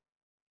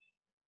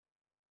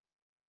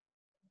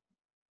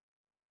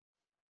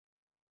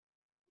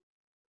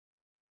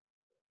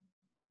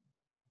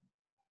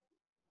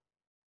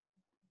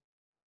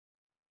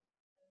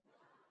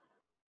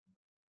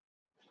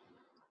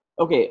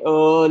 Okay,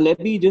 let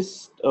me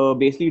just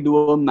basically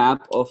do a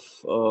map of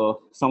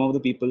some of the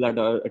people that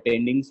are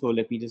attending. So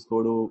let me just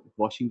go to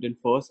Washington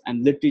first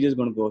and literally just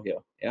going to go here.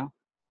 Yeah.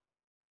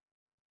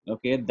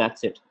 Okay,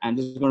 that's it. I'm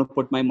just going to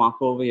put my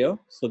marker over here.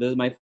 So this is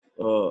my,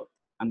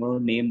 I'm going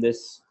to name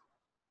this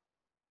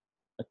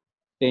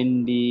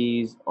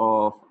attendees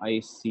of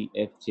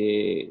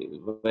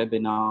ICFJ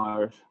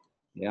webinar.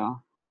 Yeah.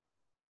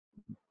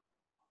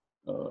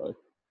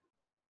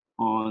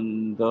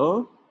 On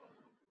the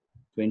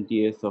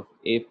 20th of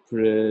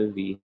April,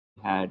 we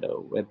had a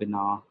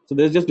webinar. So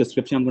there's just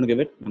description I'm going to give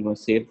it. I'm going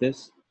to save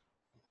this.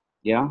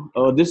 Yeah.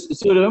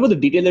 So remember the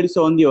detail that you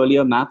saw on the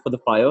earlier map for the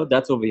fire?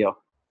 That's over here.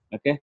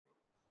 Okay.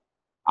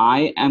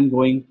 I am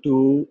going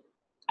to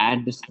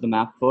add this to the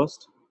map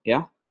first.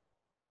 Yeah.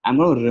 I'm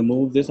going to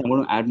remove this. I'm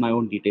going to add my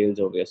own details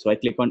over here. So I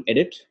click on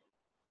edit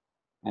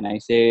and I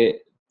say,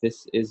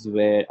 this is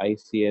where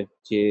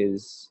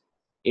ICFJ's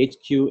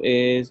HQ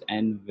is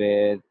and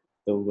where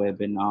the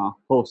webinar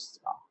hosts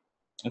are.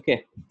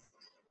 Okay.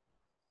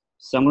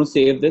 So I'm going to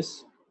save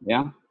this.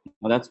 Yeah.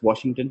 Now that's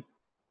Washington.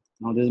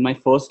 Now this is my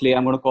first layer.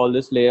 I'm going to call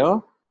this layer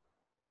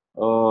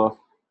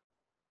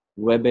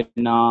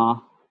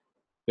webinar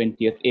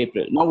 20th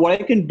April. Now what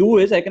I can do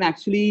is I can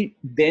actually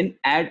then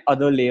add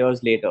other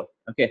layers later.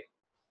 Okay.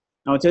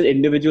 Now it says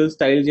individual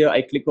styles here.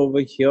 I click over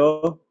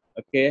here.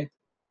 Okay.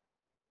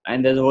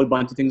 And there's a whole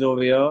bunch of things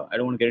over here. I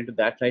don't want to get into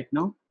that right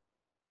now.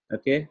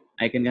 Okay.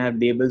 I can have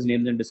labels,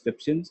 names, and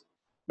descriptions,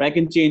 but I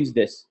can change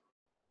this.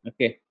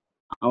 Okay.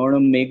 I want to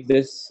make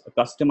this a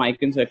custom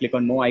icon. So I click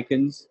on more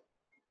icons.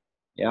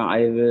 Yeah.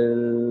 I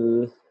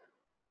will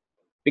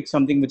pick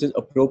something which is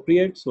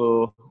appropriate.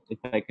 So if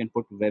I can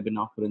put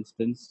webinar, for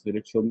instance, will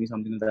it show me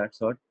something of that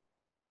sort?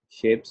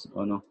 Shapes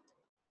or no?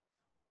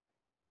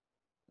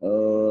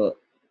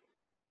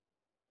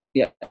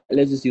 Yeah,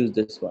 let's just use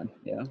this one.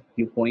 Yeah,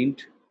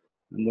 viewpoint.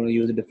 I'm going to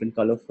use a different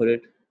color for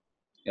it.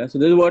 Yeah, so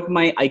this is what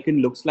my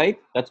icon looks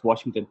like. That's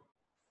Washington.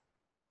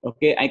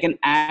 Okay, I can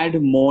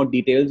add more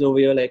details over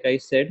here, like I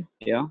said.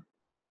 Yeah,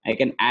 I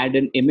can add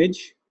an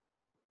image.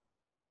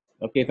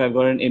 Okay, if I've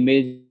got an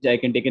image, I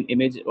can take an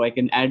image, or I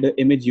can add the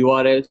image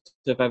URL.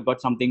 So if I've got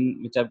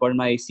something which I've got in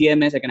my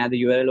CMS, I can add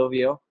the URL over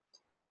here.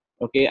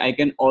 Okay, I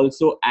can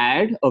also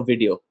add a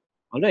video.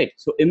 All right,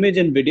 so image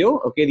and video.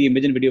 Okay, the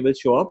image and video will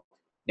show up.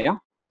 Yeah.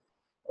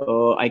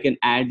 I can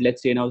add,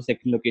 let's say now the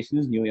second location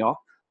is New York.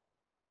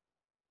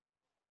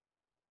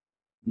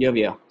 Here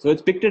we are. So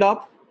it's picked it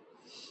up.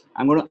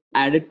 I'm going to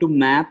add it to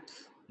map.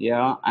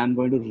 Yeah, I'm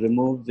going to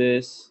remove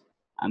this.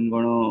 I'm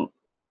going to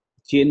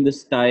change the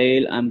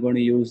style. I'm going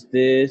to use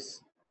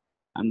this.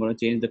 I'm going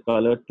to change the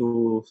color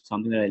to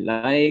something that I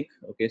like.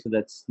 Okay, so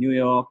that's New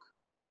York.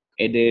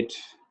 Edit.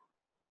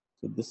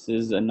 So this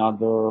is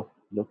another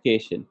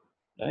location,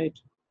 right?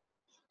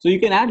 So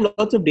you can add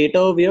lots of data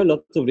over here,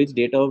 lots of rich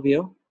data over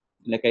here.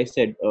 Like I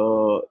said,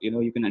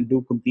 you can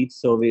do complete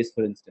surveys,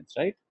 for instance,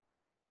 right?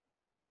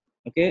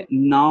 Okay,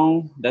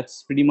 now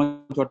that's pretty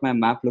much what my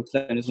map looks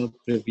like. I'm just going to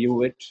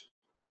preview it.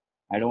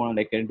 I don't want to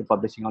like get into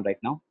publishing on right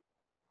now.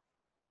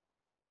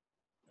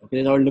 Okay,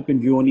 this is how it look in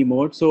view only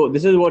mode. So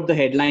this is what the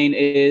headline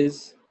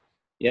is.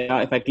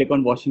 Yeah, if I click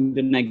on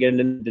Washington, I get a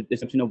little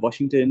description of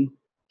Washington.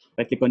 If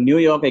I click on New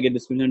York, I get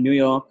description of New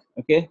York.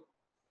 Okay,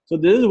 so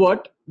this is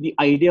what the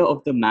idea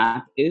of the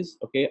map is.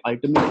 Okay,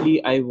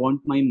 ultimately, I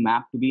want my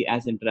map to be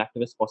as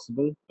interactive as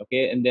possible.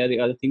 Okay, and there are the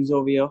other things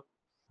over here.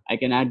 I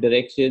can add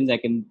directions. I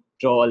can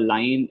draw a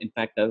line. In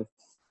fact, I've,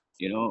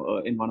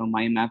 in one of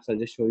my maps, I'll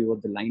just show you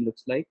what the line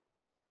looks like.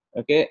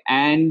 Okay,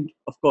 and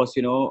of course,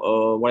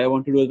 what I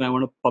want to do is I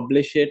want to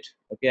publish it.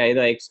 Okay,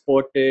 either I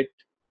export it.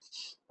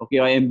 Okay,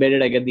 I embed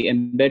it. I get the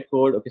embed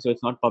code. Okay, so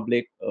it's not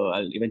public.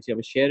 I'll eventually have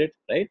to share it,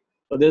 right?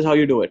 So this is how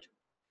you do it.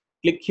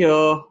 Click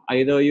here.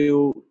 Either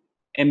you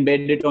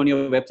embed it on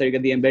your website, you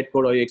get the embed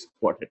code, or you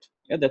export it.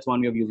 Yeah, that's one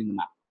way of using the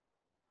map.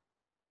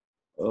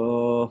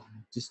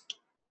 Just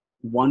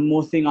one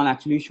more thing I'll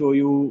actually show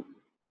you.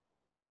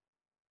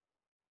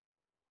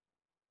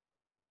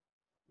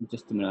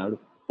 Just a minute, I have to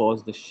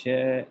pause the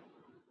share.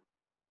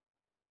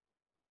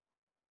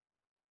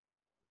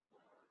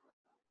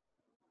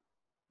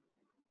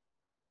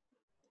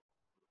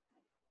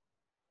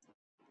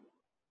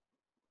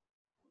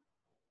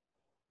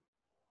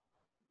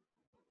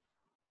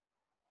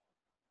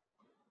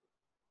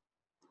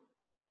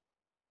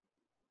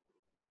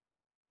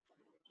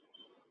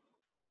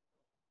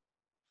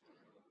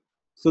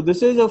 So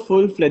this is a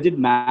full-fledged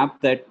map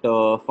that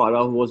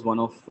Farah, who was one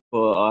of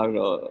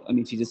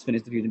she just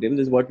finished the fusion table.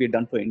 This is what we've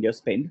done for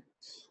IndiaSpend.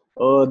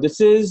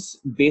 This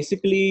is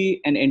basically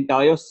an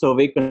entire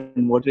survey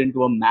converted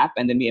into a map,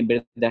 and then we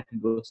embedded that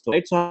into a story.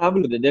 Right, so have a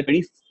look at that.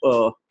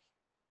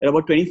 There are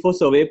about 24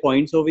 survey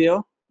points over here.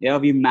 Yeah,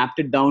 we mapped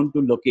it down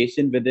to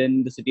location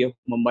within the city of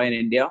Mumbai in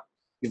India.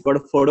 We've got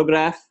a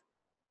photograph.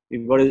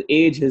 We've got his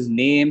age, his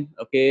name.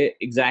 Okay,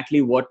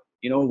 exactly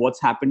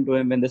what's happened to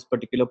him when this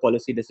particular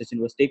policy decision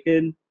was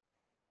taken.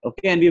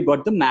 Okay, and we've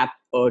got the map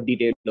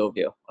detailed over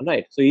here. All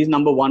right, so he's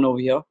number one over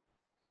here.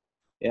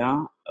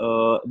 Yeah,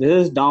 this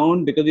is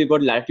down because we've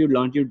got latitude,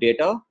 longitude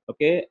data.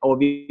 Okay, or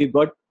we've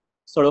got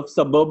sort of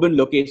suburban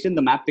location.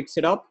 The map picks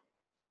it up,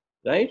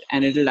 right,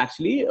 and it'll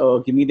actually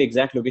give me the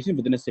exact location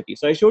within a city.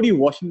 So I showed you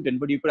Washington,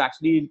 but you could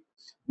actually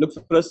look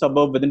for a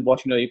suburb within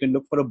Washington. You can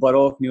look for a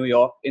borough of New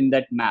York in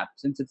that map.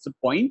 Since it's a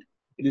point,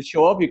 it'll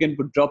show up. You can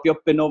drop your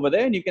pin over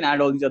there, and you can add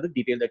all these other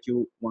details that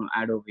you want to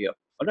add over here.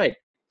 All right.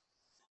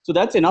 So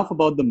that's enough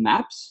about the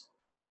maps.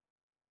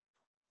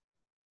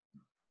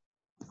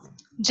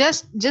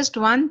 Just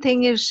one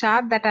thing,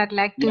 Irshad, that I'd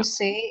like to Yeah,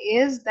 say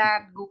is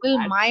that Google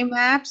add. My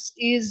Maps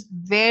is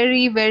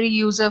very, very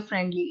user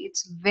friendly.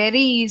 It's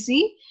very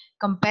easy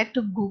compared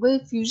to Google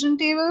Fusion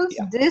Tables.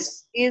 Yeah,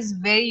 This is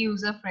very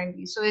user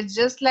friendly. So it's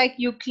just like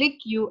you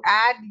click, you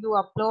add, you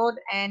upload,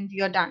 and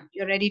you're done.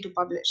 You're ready to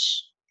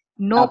publish.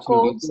 No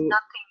absolutely. codes, So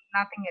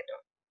nothing at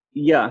all.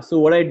 yeah, so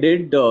what I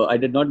did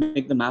not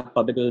make the map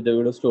public because they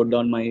would have stored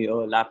on my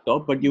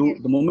laptop. But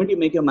Yes. the moment you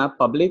make your map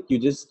public, you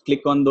just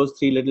click on those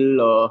three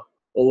little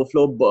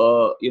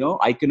overflow,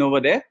 icon over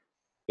there.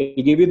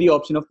 It'll give you the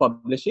option of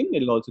publishing.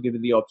 It'll also give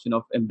you the option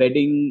of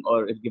embedding,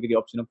 or it'll give you the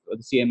option of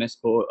the CMS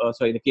code,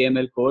 the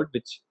KML code,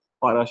 which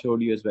Farah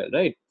showed you as well,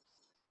 right?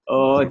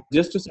 Exactly.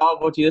 Just to sum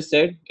up what you just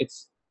said,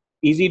 it's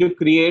easy to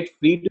create,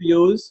 free to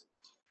use.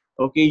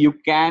 Okay, you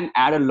can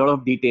add a lot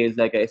of details,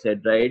 like I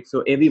said, right?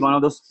 So every one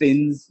of those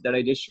pins that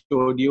I just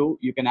showed you,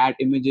 you can add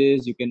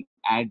images, you can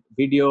add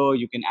video,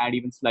 you can add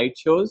even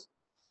slideshows.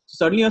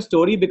 So suddenly your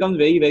story becomes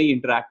very, very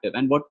interactive.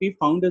 And what we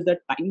found is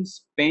that time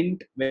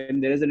spent when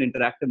there is an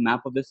interactive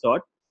map of this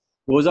sort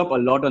goes up a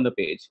lot on the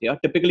page. Yeah,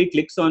 typically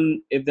clicks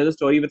on, if there's a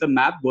story with a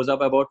map, goes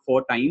up about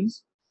 4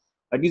 times.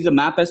 At least the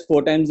map has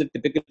 4 times the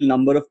typical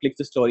number of clicks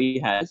the story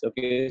has.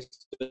 Okay, so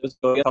if the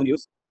story has 1,000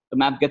 views, the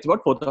map gets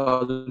about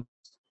 4,000 clicks.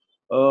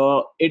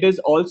 It is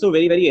also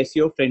very, very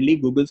SEO friendly.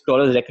 Google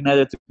crawlers recognize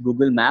it's a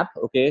Google map.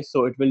 Okay,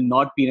 so it will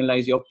not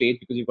penalize your page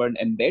because you've got an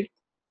embed.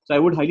 So I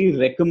would highly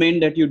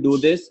recommend that you do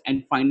this.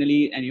 And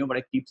finally, and what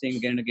I keep saying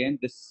again and again,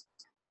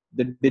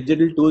 the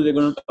digital tools we're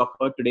going to talk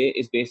about today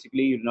is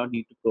basically you do not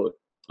need to code.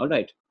 All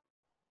right.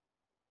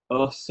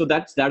 So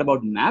that's that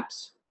about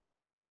maps.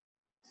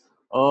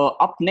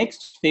 Up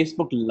next,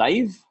 Facebook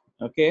Live.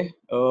 Okay.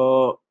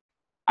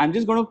 I'm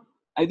just going to,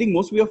 I think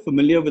most of you are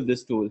familiar with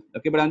this tool.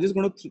 Okay. But I'm just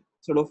going to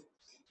sort of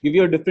give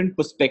you a different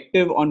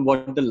perspective on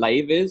what the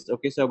live is.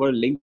 Okay. So I've got a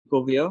link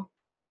over here.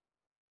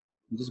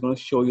 I'm just going to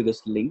show you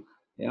this link.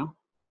 Yeah.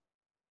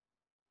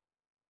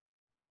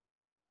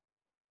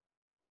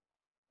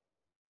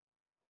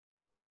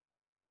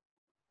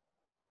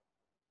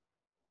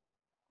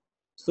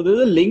 So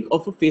there's a link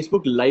of a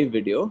Facebook Live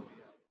video.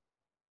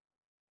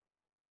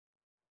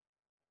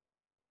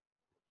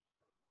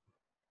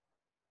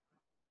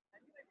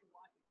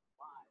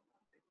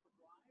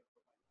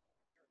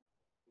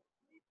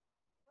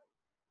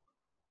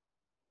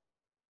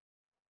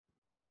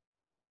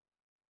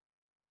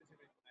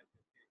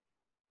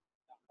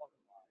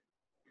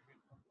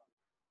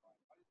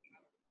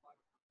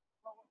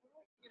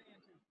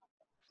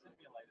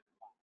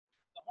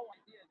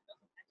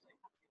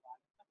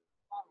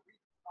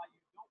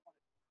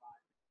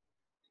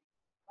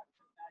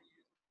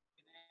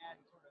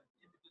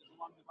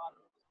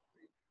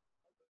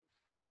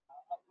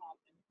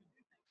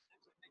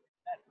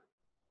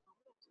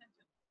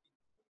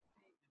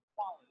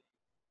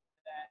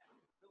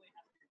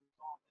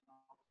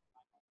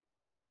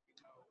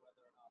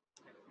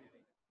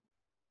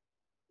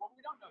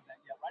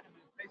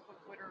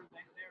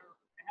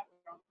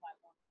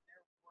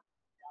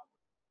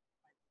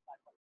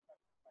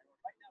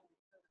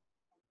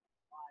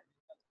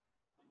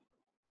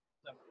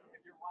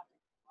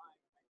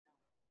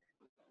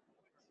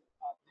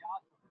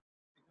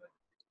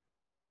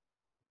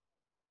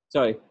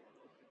 Sorry.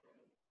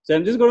 So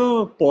I'm just going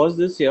to pause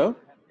this here.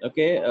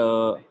 Okay.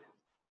 Encouraging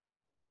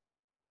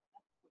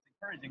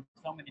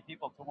so many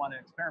people to want to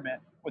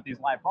experiment with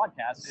these live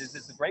broadcasts is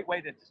it's a great way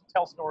to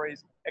tell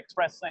stories,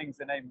 express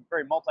things in a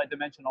very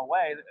multi-dimensional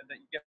way that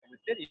you get with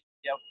video.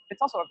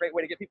 It's also a great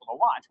way to get people to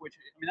watch, which,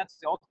 I mean, that's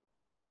the ultimate.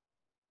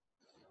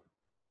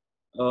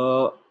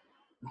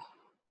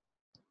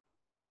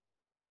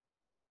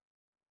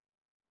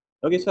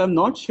 Okay, so I'm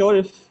not sure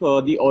if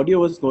the audio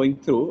was going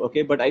through.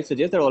 Okay, but I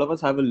suggest that all of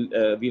us have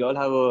we all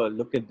have a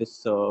look at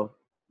this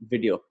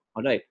video.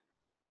 All right.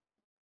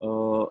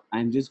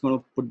 I'm just going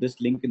to put this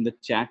link in the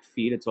chat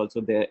feed. It's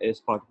also there as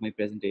part of my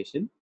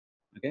presentation.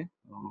 Okay.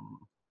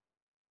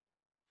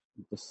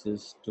 This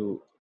is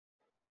to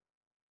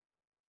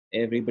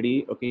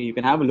everybody. Okay, you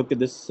can have a look at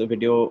this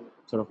video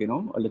sort of,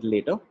 a little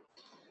later.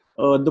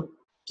 The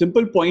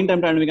simple point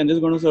I'm trying to make, I'm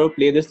just going to sort of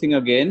play this thing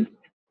again.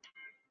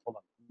 Hold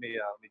on, let me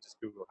just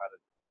Google how to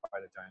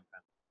find a giant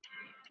pen.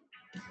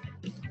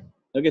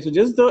 Okay, so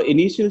just the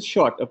initial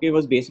shot, okay,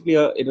 was basically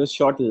it was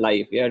shot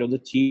live. Yeah, it was a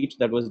cheat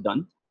that was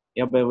done.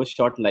 Yeah, but it was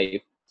shot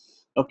live.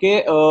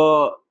 Okay,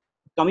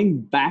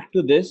 coming back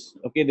to this,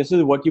 okay, this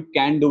is what you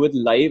can do with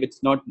live.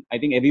 It's not, I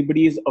think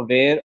everybody is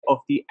aware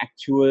of the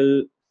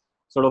actual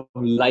sort of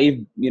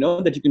live,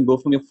 that you can go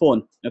from your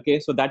phone.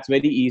 Okay, so that's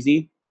very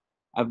easy.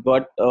 I've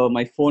got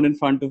my phone in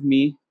front of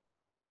me.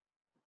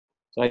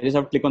 So I just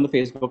have to click on the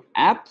Facebook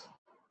app.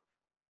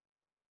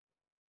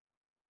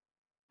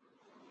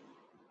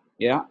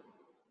 Yeah.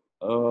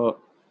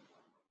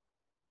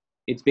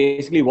 It's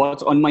basically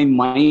what's on my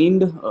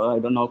mind. I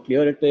don't know how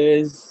clear it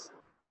is.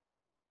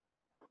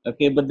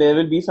 Okay, but there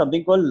will be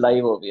something called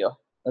live over here.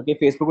 Okay,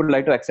 Facebook would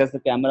like to access the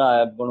camera.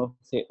 I'm going to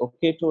say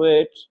okay to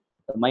it,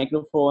 the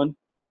microphone.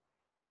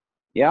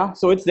 Yeah,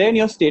 so it's there in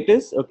your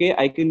status. Okay,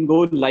 I can go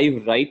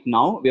live right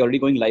now. We're already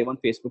going live on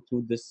Facebook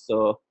through this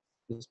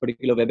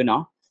particular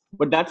webinar.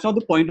 But that's not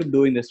the point of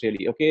doing this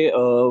really. Okay,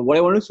 what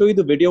I want to show you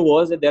the video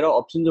was that there are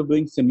options of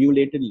doing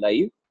simulated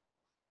live.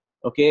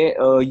 Okay,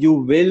 you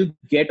will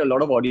get a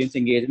lot of audience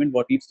engagement.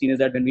 What we've seen is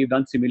that when we've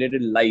done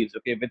simulated lives,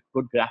 okay, with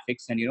good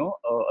graphics and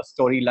a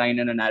storyline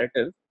and a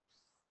narrative,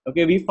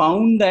 okay, we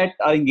found that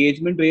our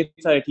engagement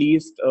rates are at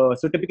least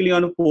so typically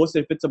on a post,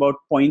 if it's about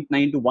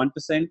 0.9 to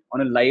 1%,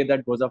 on a live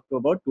that goes up to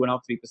about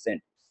 2.5-3%.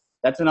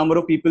 That's the number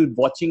of people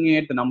watching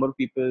it, the number of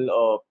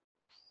people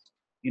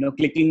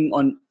clicking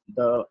on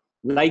the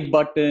like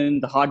button,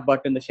 the heart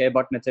button, the share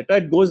button, etc.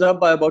 It goes up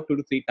by about 2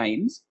 to 3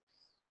 times.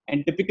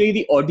 And typically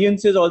the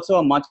audiences also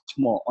are much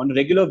more. On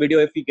regular video,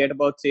 if we get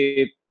about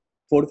say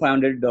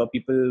 400 to 500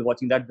 people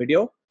watching that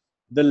video,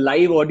 the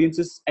live audience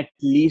is at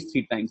least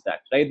 3 times that,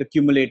 right? The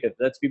cumulative,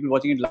 that's people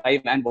watching it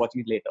live and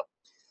watching it later.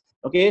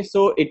 Okay,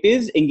 so it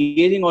is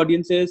engaging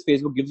audiences.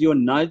 Facebook gives you a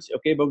nudge.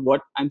 Okay, but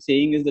what I'm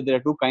saying is that there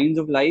are two kinds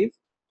of live.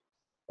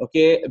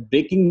 Okay,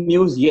 breaking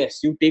news, yes,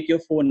 you take your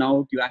phone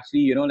out, you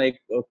actually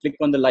click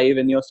on the live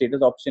in your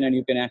status option, and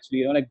you can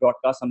actually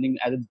broadcast something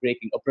as it's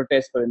breaking, a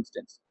protest for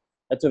instance.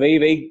 That's a very,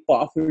 very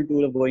powerful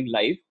tool of going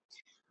live.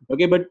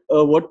 Okay, but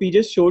what we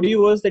just showed you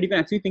was that you can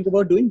actually think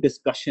about doing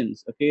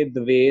discussions, okay,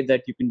 the way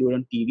that you can do it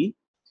on TV.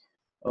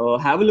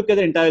 Have a look at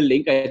the entire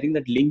link. I think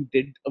that link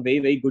did a very,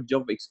 very good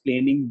job of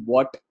explaining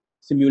what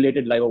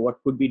simulated live or what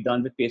could be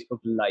done with Facebook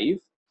Live.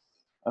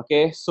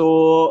 Okay,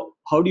 so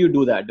how do you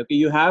do that? Okay,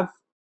 you have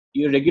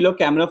your regular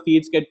camera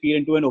feeds get feed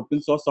into an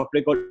open source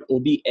software called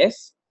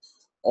OBS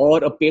or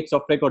a paid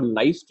software called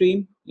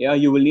Livestream. Yeah,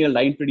 you will need a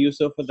line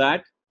producer for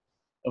that.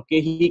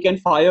 Okay, he can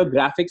fire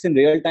graphics in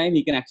real time.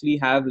 He can actually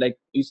have, like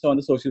you saw on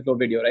the social flow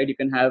video, right? You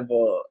can have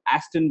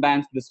Aston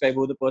bands to describe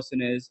who the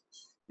person is.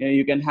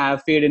 You can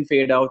have fade in,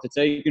 fade out,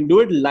 etc. You can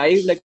do it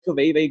live like a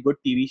very, very good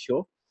TV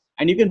show,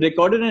 and you can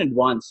record it in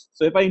advance.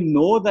 So if I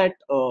know that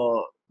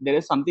there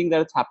is something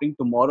that's happening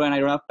tomorrow and I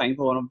don't have time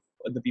for one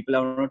of the people I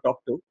want to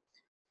talk to,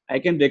 I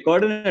can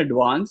record in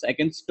advance. I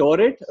can store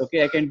it.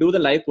 Okay, I can do the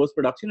live post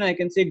production, and I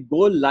can say go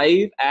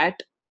live at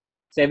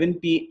 7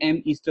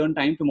 p.m. Eastern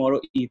time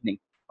tomorrow evening.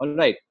 All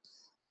right.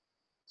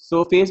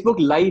 So Facebook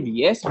Live,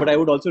 yes, but I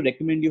would also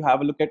recommend you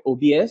have a look at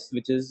OBS,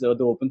 which is the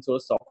open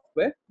source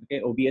software.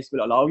 Okay, OBS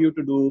will allow you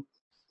to do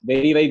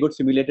very, very good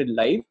simulated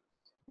live.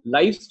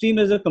 Live stream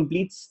is a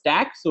complete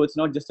stack, so it's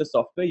not just a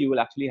software. You will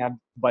actually have to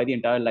buy the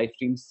entire live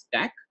stream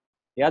stack.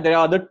 Yeah, there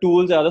are other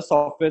tools, other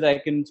software that I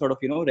can sort of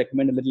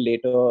recommend a little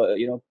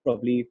later.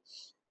 Probably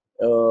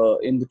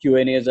in the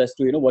Q&As as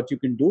to what you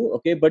can do.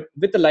 Okay, but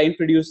with a line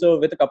producer,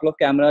 with a couple of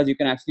cameras, you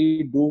can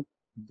actually do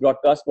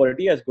broadcast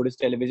quality as good as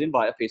television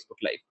via Facebook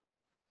Live.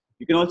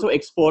 You can also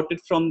export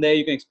it from there.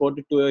 You can export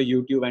it to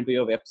your YouTube and to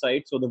your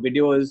website. So the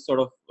video is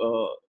sort of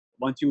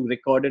once you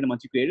record it and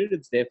once you create it,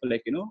 it's there for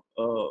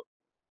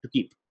to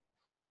keep.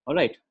 All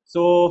right.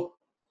 So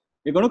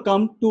we're going to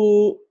come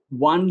to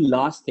one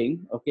last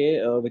thing,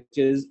 okay, which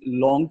is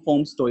long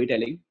form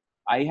storytelling.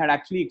 I had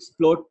actually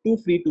explored two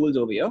free tools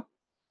over here.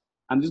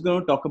 I'm just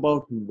going to talk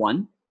about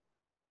one.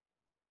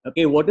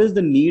 Okay, what is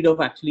the need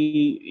of actually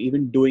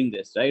even doing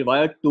this, right?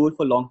 Why a tool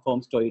for long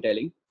form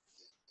storytelling?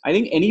 I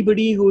think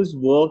anybody who's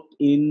worked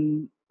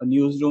in a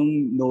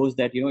newsroom knows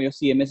that your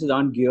CMSs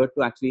aren't geared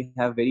to actually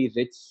have very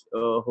rich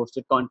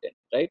hosted content,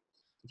 right?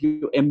 If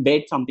you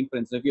embed something, for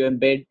instance, if you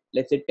embed,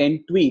 let's say,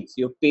 10 tweets,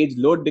 your page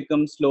load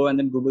becomes slow, and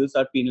then Google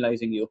start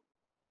penalizing you.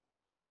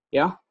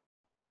 Yeah.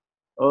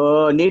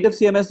 Native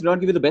CMS do not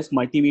give you the best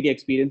multimedia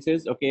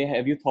experiences. Okay,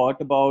 have you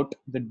thought about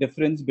the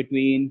difference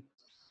between,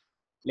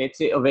 let's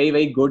say, a very,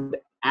 very good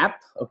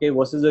app, okay,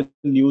 versus a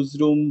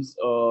newsroom's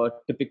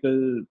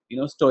typical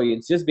story?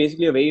 It's just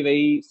basically a very,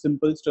 very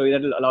simple story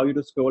that will allow you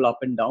to scroll up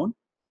and down.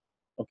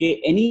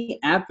 Okay, any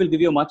app will give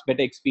you a much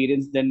better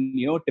experience than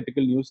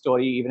typical news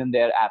story even in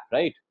their app,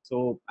 right?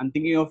 So I'm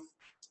thinking of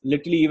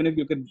literally, even if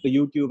you look at the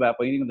YouTube app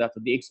or anything of that, so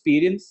the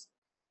experience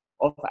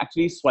of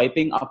actually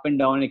swiping up and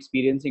down and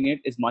experiencing it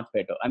is much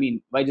better. I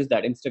mean, why just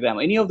that?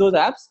 Instagram, any of those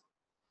apps,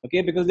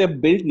 okay, because they're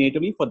built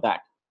natively for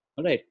that.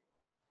 All right.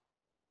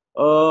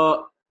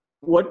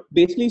 What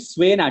basically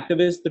Sway and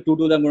Activist, the two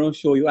tools I'm going to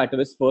show you,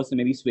 Activist first and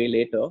maybe Sway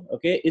later,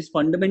 okay, is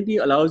fundamentally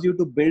allows you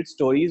to build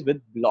stories with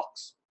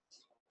blocks.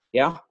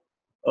 Yeah.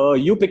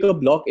 You pick a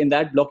block. In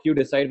that block, you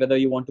decide whether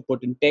you want to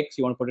put in text,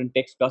 you want to put in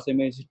text plus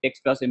image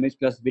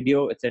plus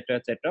video, etc.,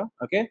 etc.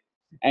 Okay,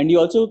 and you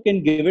also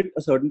can give it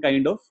a certain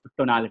kind of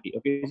tonality.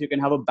 Okay, so you can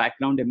have a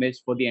background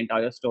image for the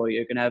entire story.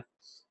 You can have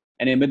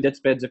an image that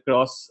spreads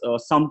across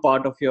some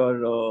part of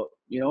your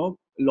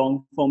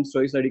long form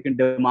story, so that you can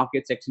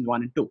demarcate sections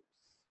 1 and 2.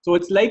 So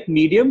it's like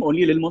Medium,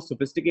 only a little more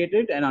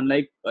sophisticated, and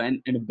unlike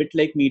and a bit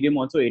like Medium,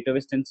 also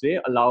Atavist and Sway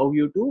allow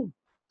you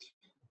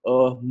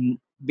to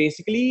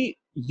basically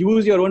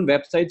use your own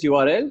website's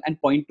URL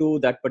and point to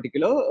that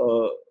particular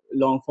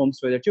long form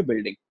story that you're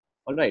building.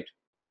 All right.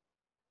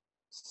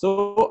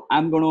 So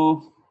I'm going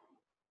to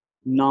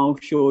now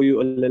show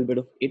you a little bit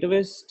of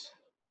Atavist.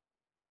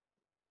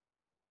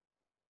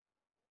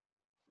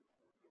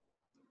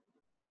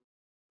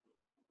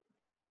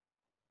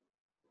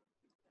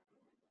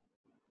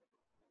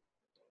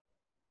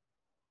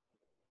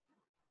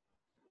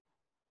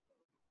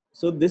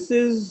 So this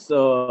is,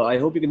 I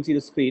hope you can see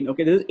the screen.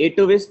 Okay, this is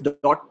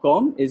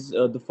atavist.com is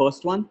the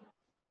first one.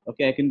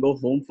 Okay, I can go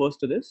home first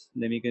to this.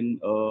 Then we can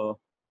sort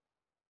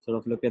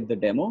of look at the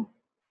demo.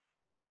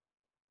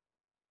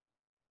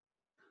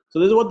 So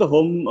this is what the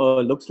home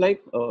looks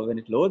like when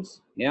it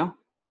loads. Yeah.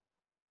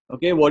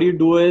 Okay, what you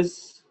do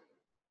is,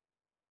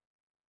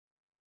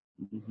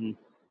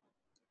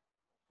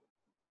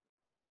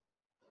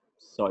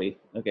 sorry.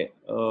 Okay.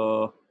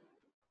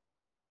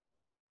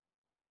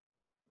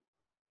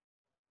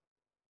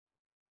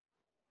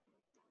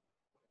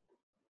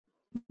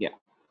 Yeah.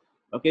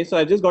 Okay, so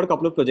I've just got a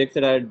couple of projects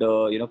that I'd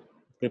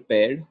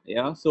prepared.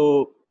 Yeah.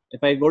 So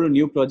if I go to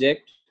new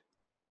project,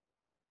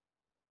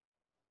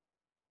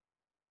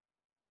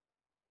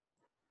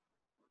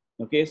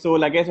 okay, so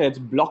like I said, it's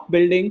block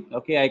building.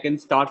 Okay, I can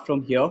start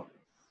from here.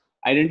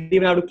 I didn't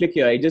even have to click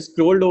here. I just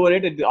scrolled over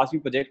it. It asked me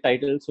project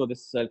title. So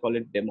this, I'll call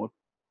it demo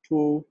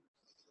 2.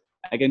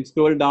 I can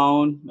scroll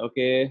down.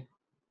 Okay.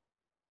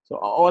 So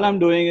all I'm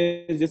doing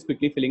is just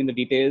quickly filling in the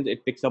details.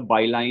 It picks up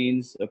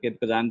bylines. Okay,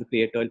 because I'm the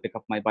creator, it'll pick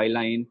up my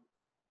byline.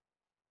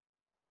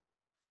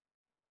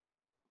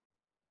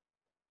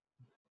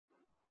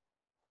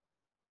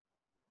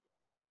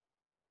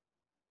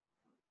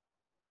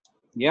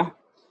 Yeah.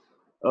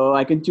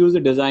 I can choose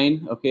the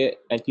design. Okay,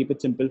 I'll keep it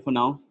simple for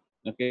now.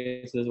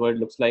 Okay, so this is what it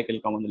looks like.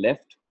 It'll come on the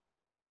left.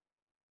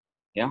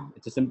 Yeah,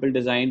 it's a simple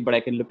design, but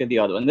I can look at the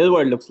other one. This is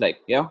what it looks like.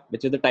 Yeah,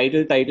 which is the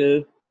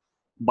title,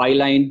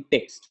 byline,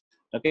 text.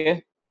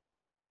 Okay,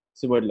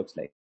 so what it looks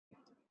like.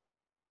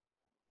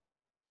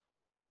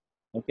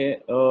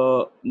 Okay,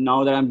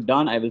 now that I'm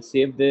done, I will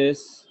save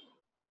this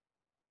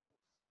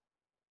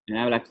and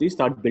I will actually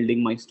start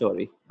building my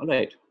story. All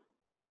right.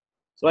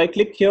 So I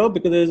click here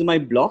because this is my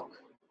block.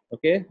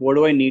 Okay, what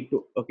do I need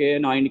to? Okay,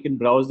 now I can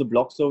browse the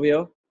blocks over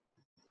here.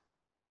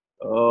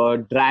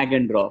 Drag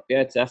and drop.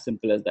 Yeah, it's as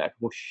simple as that.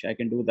 Whoosh, I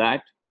can do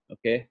that.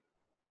 Okay.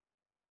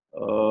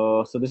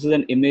 So this is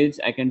an image.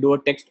 I can do a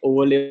text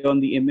overlay on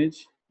the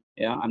image.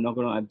 Yeah, I'm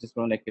just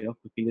gonna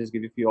quickly just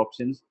give you a few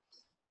options.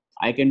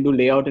 I can do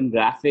layout and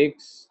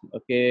graphics.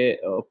 Okay,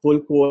 full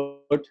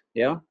quote.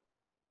 Yeah,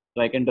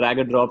 so I can drag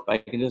and drop. I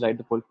can just write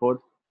the full quote.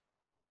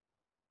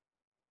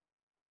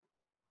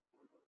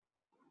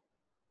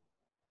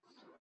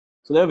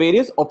 So there are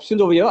various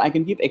options over here. I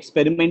can keep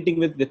experimenting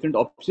with different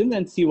options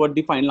and see what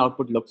the final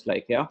output looks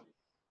like. Yeah.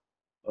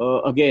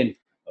 Again,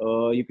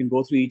 you can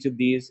go through each of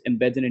these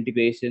embeds and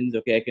integrations.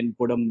 Okay, I can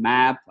put a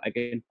map. I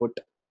can put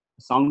a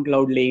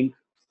SoundCloud link.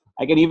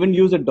 I can even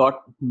use a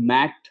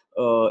 .mat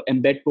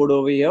embed code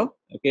over here.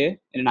 Okay,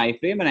 in an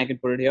iframe, and I can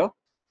put it here.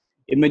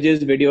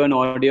 Images, video, and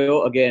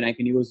audio. Again, I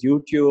can use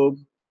YouTube.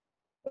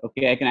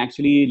 Okay, I can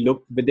actually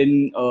look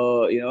within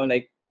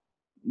like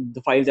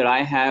the files that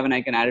I have, and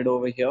I can add it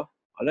over here.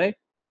 All right.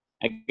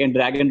 I can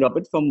drag and drop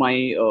it from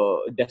my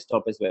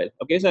desktop as well.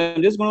 Okay, so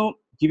I'm just going to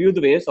give you the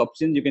various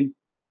options. You can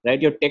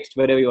write your text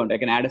wherever you want. I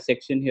can add a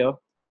section here.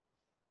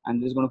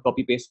 I'm just going to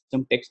copy paste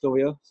some text over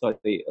here. Sorry.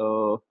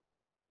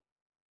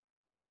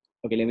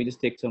 Okay, let me just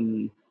take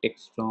some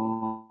text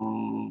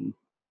from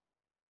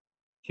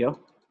here.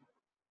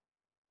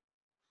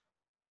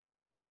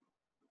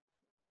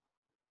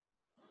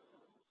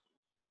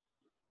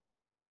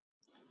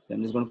 So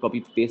I'm just going to copy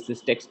paste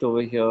this text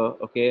over here.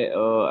 Okay,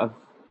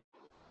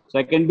 so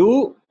I can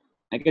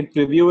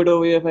preview it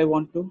over here if I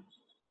want to.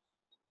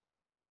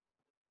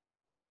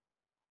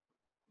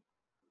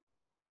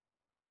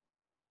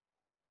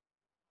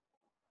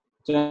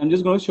 So I'm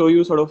just going to show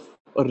you sort of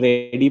a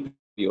ready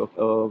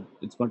preview.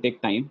 It's going to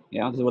take time.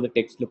 Yeah, this is what the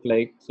text look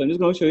like. So I'm just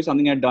going to show you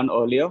something I'd done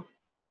earlier.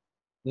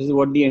 This is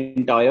what the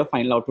entire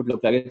final output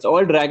looks like. It's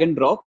all drag and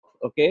drop.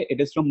 Okay, it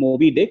is from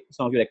Moby Dick.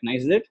 Some of you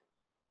recognize it.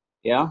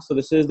 Yeah, so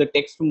this is the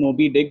text from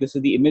Moby Dick. This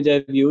is the image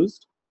I've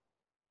used.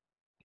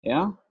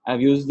 Yeah,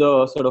 I've used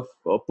the sort of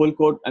pull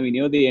quote. I mean,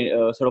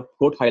 the sort of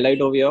quote highlight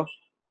over here.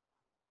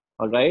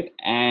 All right,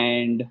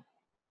 and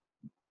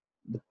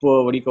the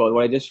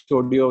what I just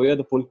showed you over here,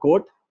 the full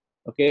quote.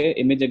 Okay,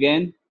 image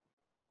again.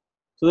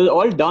 So this is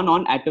all done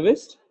on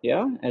Atavist.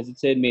 Yeah, as it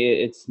said,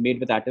 it's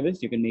made with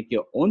Atavist. You can make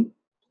your own.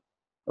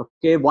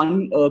 Okay,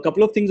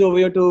 couple of things over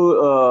here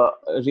to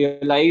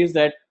realize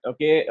that,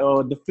 okay,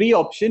 the free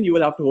option, you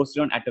will have to host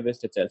it on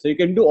Atavist itself. So you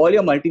can do all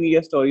your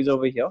multimedia stories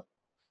over here.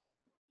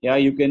 Yeah,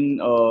 you can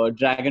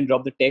drag and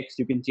drop the text.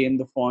 You can change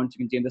the fonts. You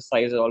can change the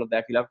size, all of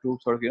that. You'll have to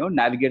sort of,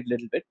 navigate a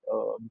little bit.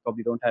 You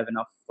probably don't have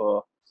enough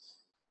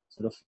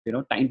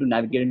time to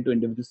navigate into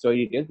individual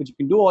story details, but you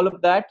can do all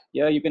of that.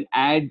 Yeah, you can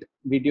add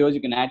videos, you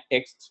can add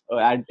text,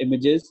 add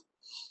images.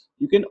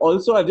 You can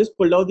also, I've just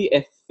pulled out the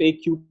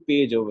FAQ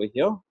page over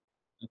here.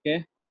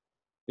 Okay,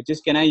 which is,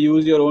 can I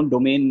use your own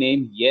domain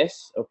name?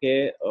 Yes.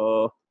 Okay.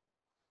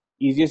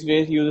 Easiest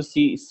way is to use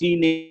a C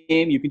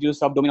name. You can use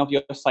a subdomain of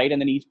your site,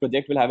 and then each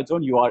project will have its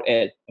own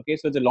URL. Okay,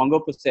 so it's a longer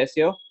process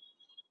here.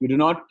 You do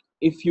not,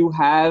 if you're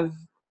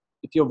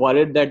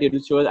worried that it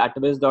will show as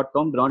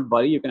atavist.com, do not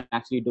worry, you can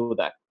actually do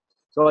that.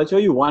 So I'll show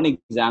you one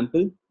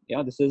example.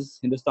 Yeah, this is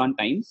Hindustan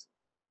Times.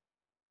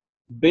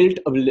 Built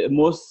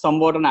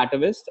somewhat on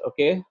Atavist.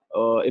 Okay,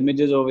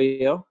 images over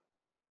here.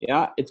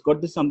 Yeah, it's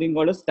got this something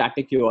called a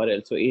static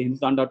URL. So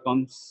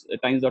hindustan.com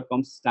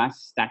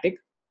times.com/static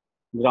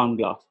ground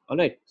glass. All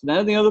right. So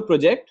that's the other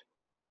project,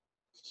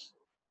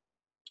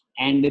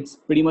 and it's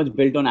pretty much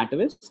built on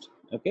Atavist.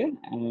 Okay,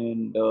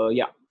 and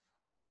yeah.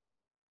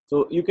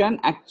 So you can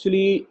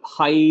actually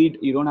hide.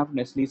 You don't have to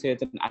necessarily say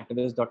it's an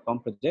Atavist.com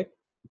project.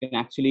 You can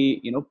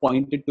actually,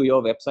 point it to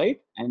your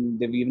website, and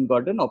they've even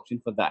got an option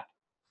for that.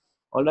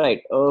 All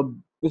right.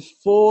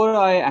 Before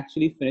I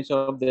actually finish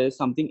off, there's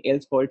something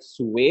else called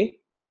Sway.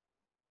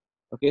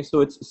 Okay, so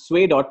it's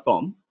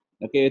sway.com.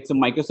 Okay, it's a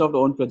Microsoft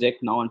owned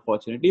project now,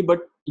 unfortunately.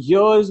 But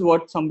here's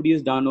what somebody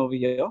has done over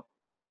here,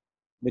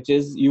 which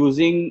is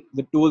using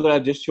the tool that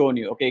I've just shown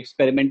you. Okay,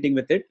 experimenting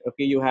with it.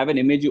 Okay, you have an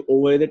image, you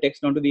overlay the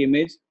text onto the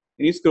image,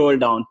 and you scroll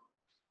down.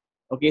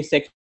 Okay,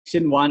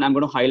 section 1, I'm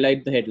going to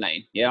highlight the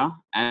headline. Yeah,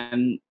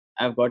 and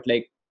I've got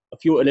like a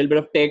little bit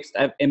of text.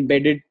 I've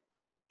embedded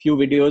few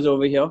videos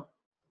over here.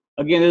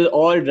 Again, this is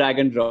all drag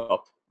and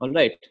drop. All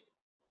right.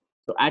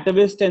 So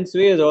Atavist and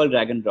Sway is all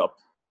drag and drop.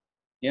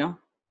 Yeah.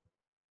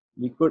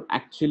 We could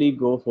actually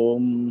go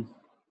home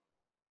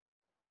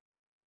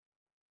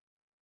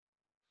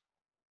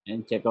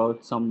and check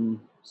out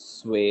some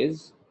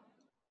Sways.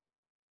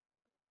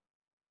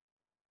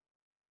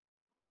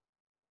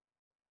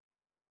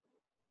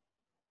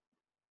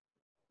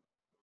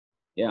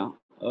 Yeah.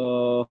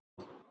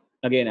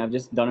 Again, I've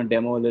just done a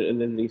demo a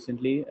little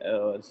recently.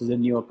 This is a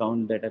new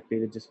account that I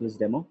created just for this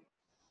demo.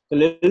 It's a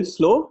little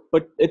slow,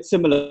 but it's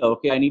similar.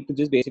 Okay, I need to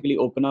just basically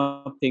open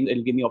up things.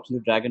 It'll give me options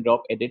to drag and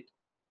drop, edit.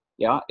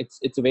 Yeah, it's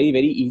a very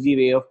easy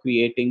way of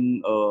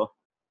creating.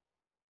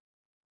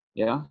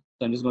 Yeah,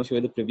 so I'm just going to show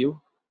you the preview.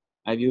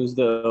 I've used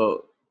the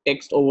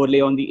text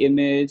overlay on the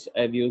image.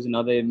 I've used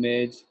another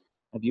image.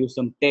 I've used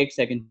some text.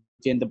 I can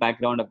change the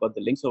background. I've got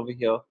the links over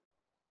here.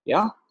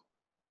 Yeah.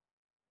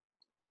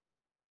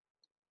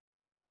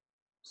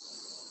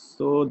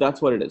 So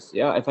that's what it is.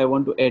 Yeah. If I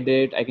want to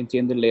edit, I can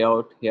change the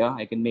layout. Yeah.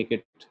 I can make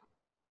it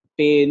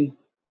pane.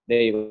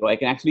 There you go. I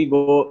can actually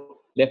go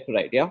left to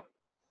right. Yeah.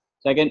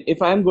 So I can,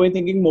 if I'm going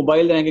thinking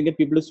mobile, then I can get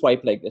people to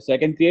swipe like this. So I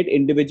can create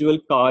individual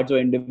cards or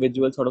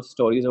individual sort of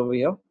stories over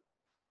here.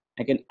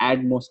 I can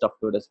add more stuff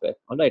to it as well.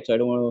 All right. So I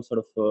don't want to sort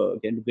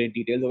of get into great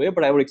details over here,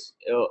 but I would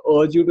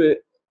urge you to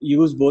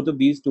use both of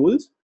these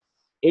tools.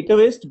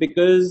 Atavist,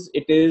 because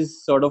it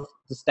is sort of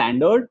the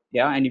standard,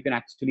 yeah, and you can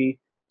actually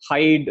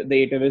hide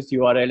the Atavist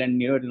URL,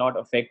 and it will not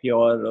affect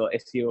your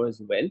SEO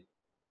as well.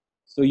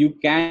 So you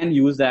can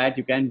use that.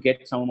 You can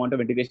get some amount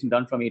of integration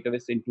done from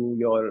Atavist into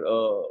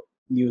your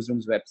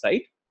newsroom's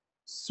website.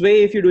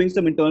 Sway, if you're doing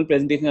some internal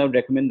presentation, I would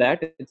recommend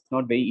that. It's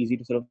not very easy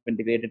to sort of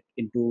integrate it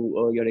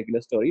into your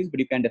regular stories, but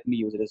you can definitely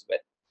use it as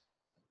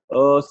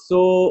well.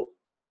 So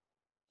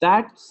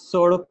that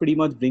sort of pretty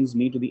much brings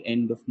me to the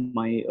end of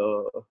my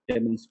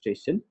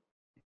demonstration.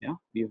 Yeah,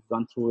 we've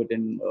run through it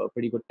in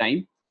pretty good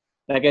time.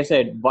 Like I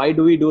said, why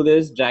do we do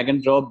this? Drag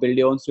and drop, build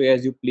your own Sway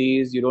as you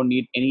please. You don't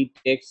need any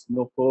text,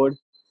 no code.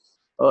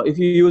 If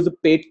you use a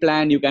paid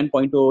plan, you can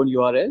point to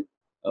your own URL.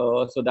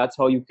 So that's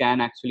how you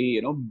can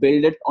actually,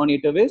 build it on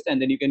Atavist,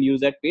 and then you can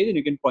use that page and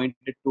you can point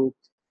it to,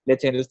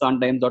 let's say,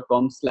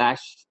 hindustantimes.com/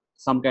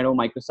 some kind of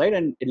microsite,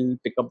 and it'll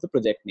pick up the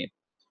project name.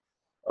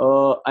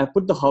 I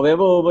put the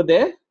however over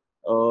there.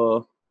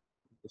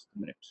 Just a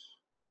minute.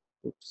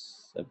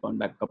 Oops, I've gone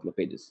back a couple of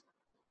pages.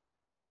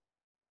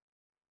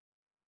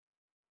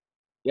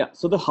 Yeah,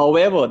 so the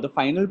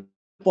final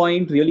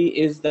point really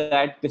is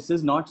that this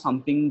is not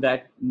something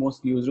that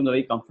most newsrooms are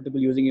very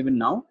comfortable using even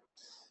now.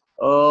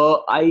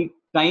 I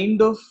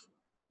kind of,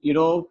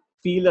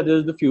 feel that this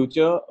is the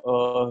future.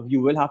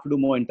 You will have to do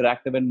more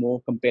interactive and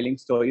more compelling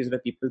stories where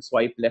people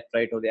swipe left,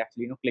 right, or they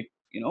actually, click,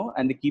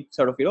 and they keep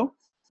sort of,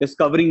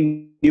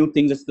 discovering new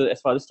things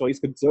as far as the story is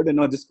concerned, and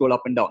not just scroll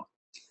up and down.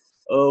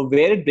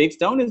 Where it breaks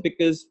down is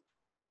because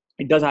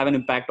it does have an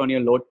impact on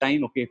your load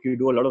time. Okay, if you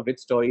do a lot of rich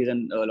stories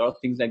and a lot of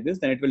things like this,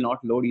 then it will not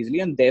load easily,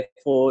 and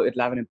therefore it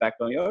will have an impact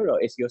on your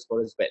SEO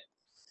score as well.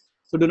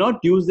 So do not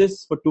use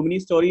this for too many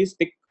stories.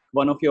 Pick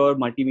one of your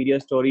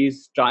multimedia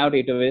stories. Try out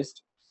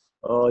Atavist.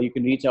 You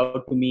can reach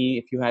out to me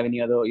if you have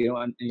any other,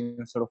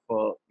 sort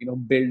of,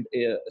 build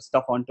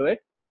stuff onto it.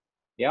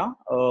 Yeah,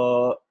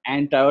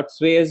 and try out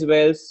Sway as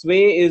well.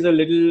 Sway is a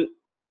little,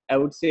 I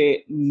would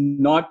say,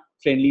 not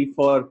friendly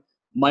for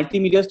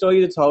multimedia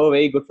stories. It's however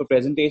very good for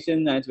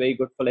presentation, and it's very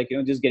good for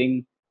just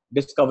getting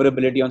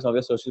discoverability on some of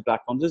your social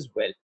platforms as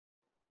well.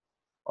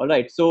 All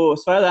right. So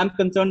as far as I'm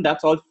concerned,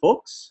 that's all,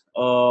 folks.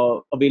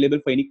 Available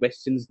for any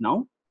questions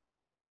now.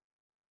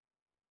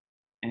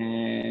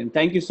 And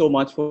thank you so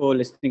much for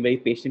listening very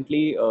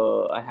patiently.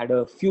 I had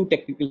a few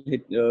technical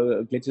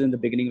glitches in the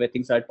beginning where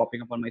things started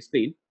popping up on my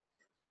screen.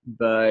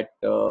 But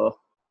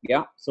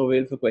yeah, so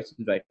we'll for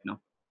questions right now.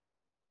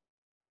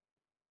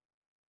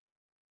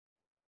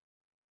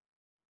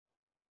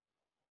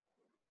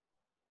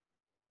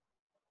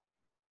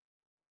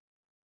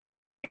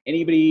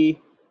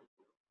 Anybody?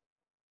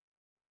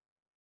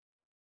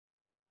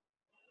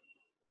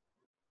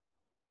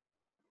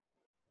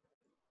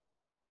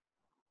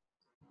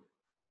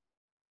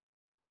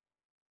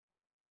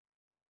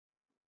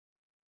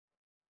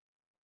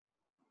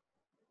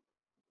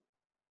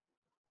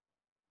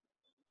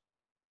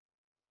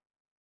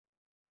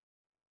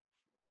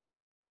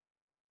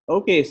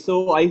 Okay,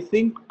 so I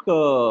think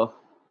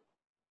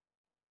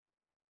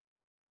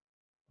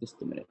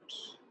just a minute.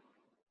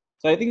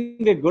 So I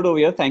think we're good over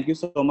here. Thank you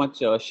so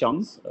much,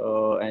 Shams,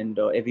 and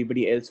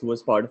everybody else who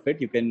was part of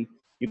it. You can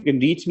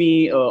reach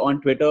me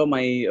on Twitter.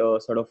 My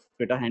sort of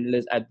Twitter handle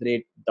is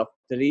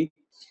 @Daftari.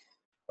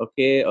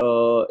 Okay,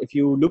 if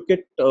you look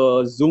at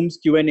Zoom's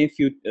Q&A,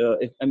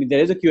 I mean there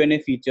is a Q&A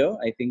feature,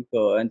 I think,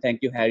 and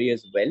thank you, Harry,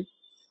 as well.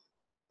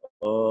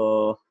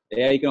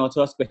 Yeah, you can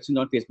also ask questions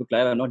on Facebook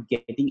Live. I'm not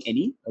getting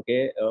any.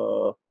 Okay.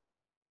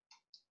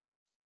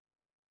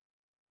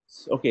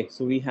 Okay,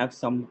 so we have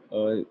some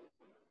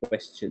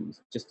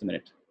questions. Just a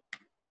minute.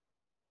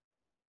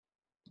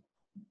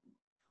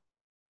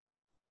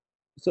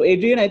 So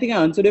Adrian, I think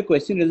I answered your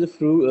question.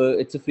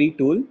 It's a free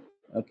tool.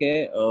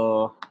 Okay.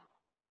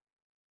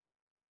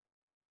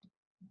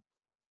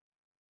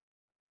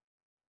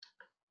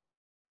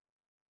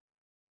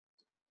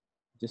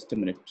 Just a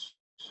minute.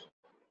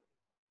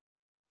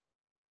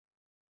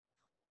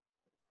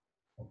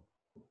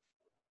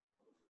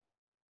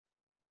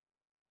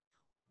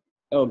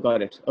 Oh,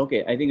 got it.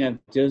 Okay, I think I've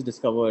just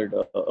discovered.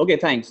 Okay,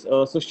 thanks.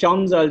 So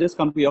Shams, I'll just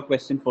come to your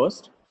question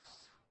first.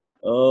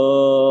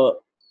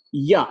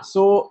 Yeah,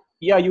 so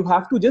yeah, you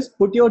have to just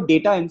put your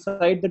data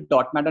inside the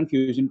 .mat and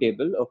Fusion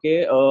table.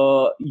 Okay,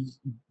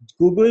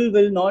 Google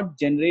will not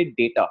generate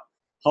data.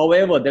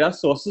 However, there are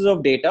sources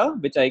of data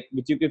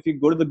if you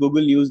go to the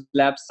Google News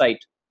Lab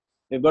site,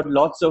 they've got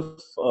lots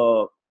of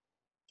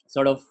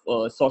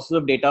sources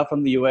of data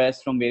from the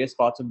US, from various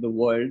parts of the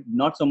world,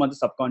 not so much the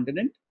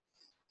subcontinent,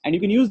 and you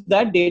can use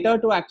that data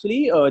to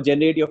actually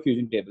generate your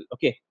Fusion table.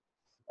 Okay,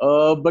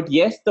 but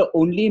yes, the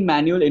only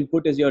manual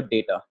input is your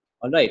data.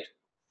 All right.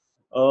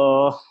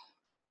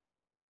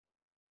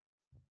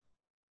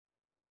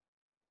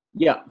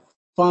 Yeah,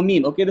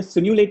 Farmeme. Okay, the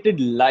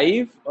simulated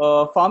live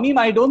Farmeme.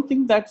 I don't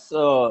think that's.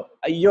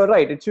 You're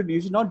right.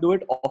 You should not do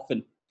it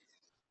often.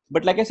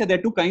 But like I said, there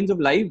are two kinds of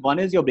live. One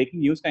is your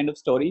breaking news kind of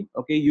story.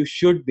 Okay, you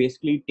should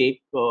basically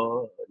take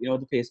the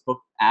Facebook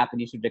app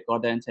and you should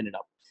record that and send it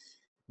up.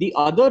 The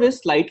other is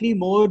slightly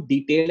more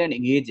detailed and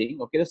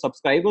engaging. Okay, the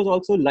subscribers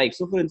also like.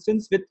 So for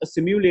instance, with a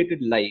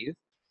simulated live,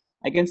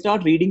 I can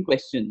start reading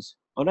questions.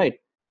 All right.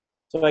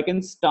 So I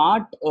can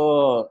start,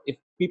 if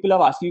people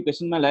are asking me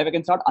questions in my life, I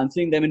can start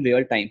answering them in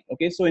real time.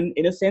 Okay. So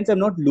in a sense, I'm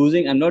not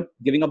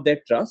giving up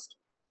their trust.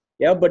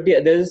 Yeah. But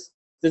there's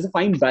a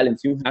fine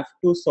balance. You have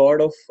to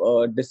sort of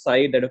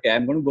decide that, okay,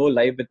 I'm going to go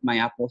live with my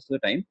app most of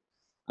the time.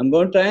 I'm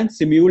going to try and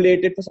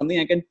simulate it for something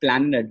I can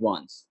plan in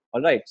advance.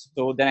 All right.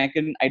 So then I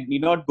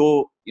need not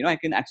go, I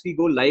can actually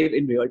go live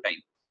in real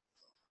time.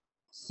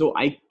 So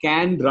I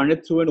can run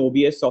it through an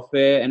OBS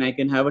software and I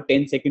can have a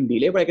 10-second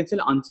delay, but I can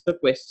still answer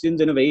questions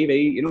in a very,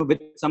 very,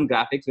 with some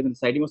graphics, with a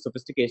slightly more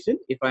sophistication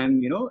if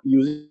I'm,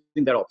 using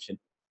that option.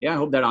 Yeah, I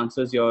hope that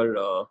answers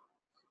your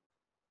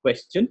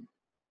question.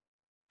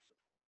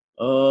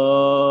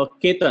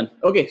 Ketan.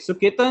 Okay, so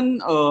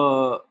Ketan,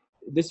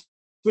 this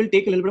will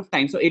take a little bit of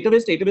time. So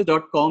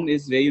atavist.com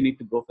is where you need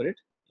to go for it.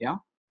 Yeah.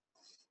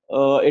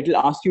 It'll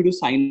ask you to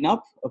sign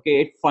up.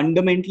 Okay, it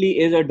fundamentally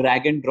is a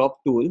drag and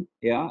drop tool.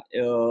 Yeah,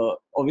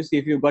 obviously,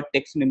 if you've got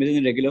text and images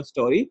in a regular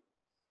story,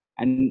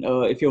 and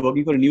if you're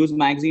working for a news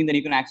magazine, then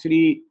you can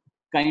actually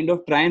kind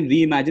of try and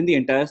reimagine the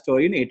entire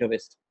story in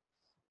Atavist.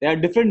 There are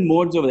different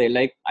modes over there.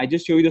 Like I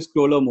just show you the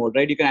scroller mode,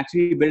 right? You can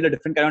actually build a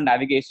different kind of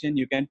navigation.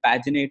 You can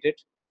paginate it.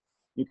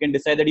 You can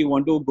decide that you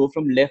want to go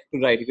from left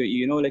to right.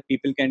 Like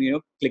people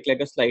can click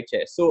like a slide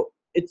chair. So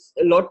it's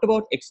a lot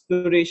about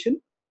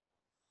exploration.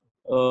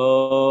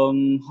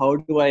 How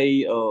do I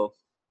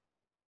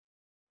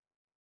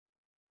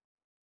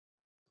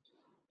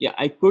yeah,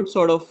 I could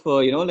sort of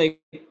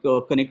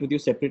connect with you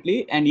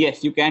separately, and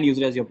yes, you can use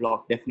it as your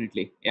blog,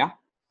 definitely. Yeah,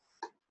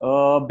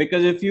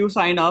 because if you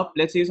sign up,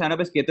 let's say you sign up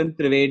as Ketan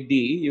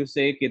Trivedi, you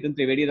say Ketan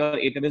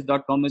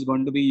Trivedi.atavis.com is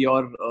going to be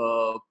your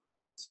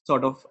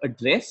sort of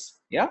address.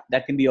 Yeah,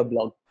 that can be your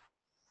blog.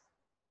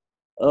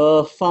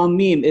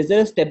 Farmeme, is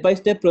there a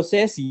step-by-step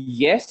process?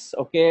 Yes.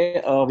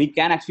 Okay, we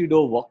can actually do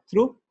a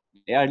walkthrough.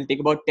 Yeah, it'll take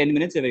about 10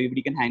 minutes. If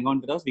everybody can hang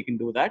on with us, we can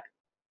do that.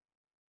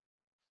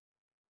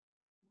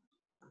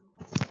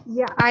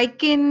 Yeah, I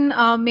can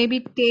maybe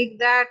take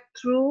that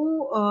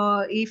through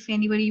if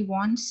anybody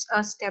wants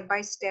a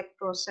step-by-step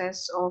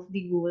process of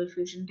the Google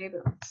Fusion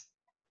table.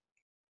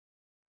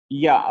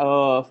 Yeah,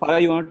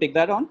 Farah, you want to take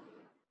that on?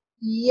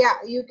 Yeah,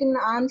 you can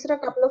answer a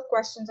couple of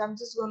questions. I'm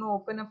just going to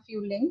open a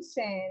few links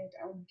and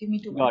give me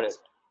 2 minutes. Got it.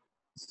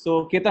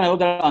 So, Ketan, I hope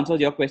that answers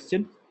your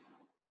question.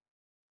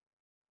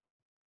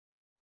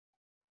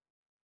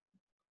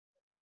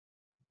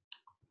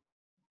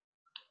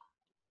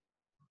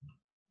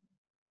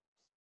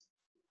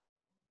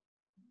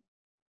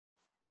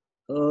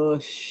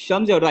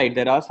 Shams, you're right.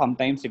 There are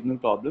sometimes signal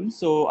problems.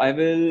 So I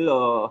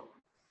will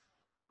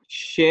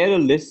share a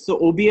list. So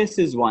OBS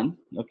is one.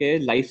 Okay,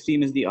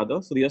 Livestream is the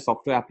other. So these are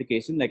software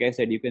applications. Like I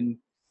said,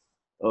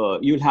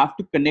 you'll have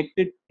to connect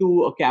it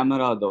to a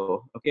camera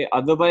though. Okay.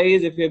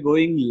 Otherwise, if you're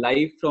going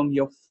live from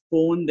your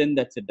phone, then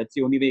that's it. That's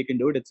the only way you can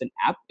do it. It's an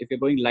app. If you're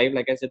going live,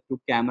 like I said, through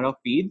camera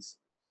feeds,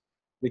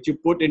 which you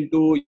put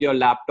into your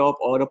laptop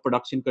or a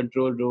production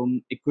control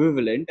room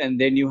equivalent, and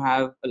then you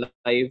have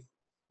a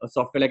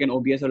software like an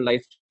OBS or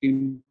live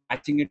stream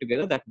patching it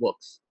together that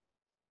works.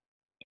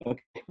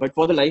 Okay. But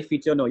for the live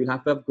feature, no, you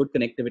have to have good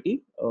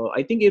connectivity.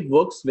 I think it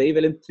works very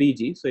well in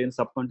 3G. So in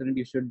subcontinent,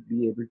 you should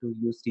be able to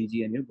use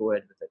 3G and you go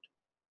ahead with it.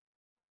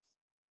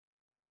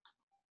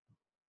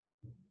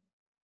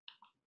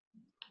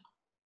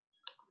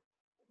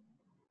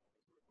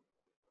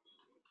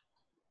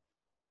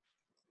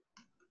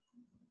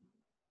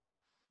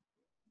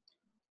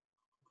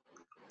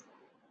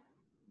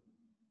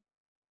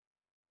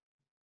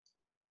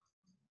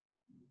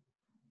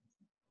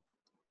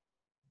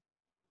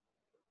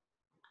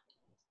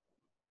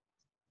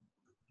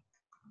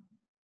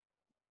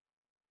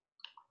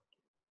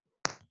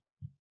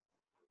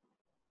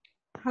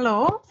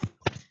 Hello.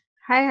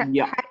 Hi.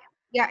 Yeah. Hi.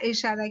 Yeah,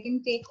 Irshad, I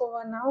can take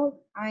over now.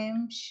 I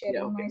am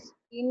sharing my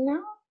screen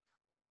now.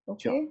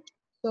 Okay. Sure.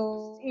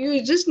 So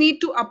you just need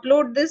to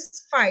upload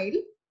this file,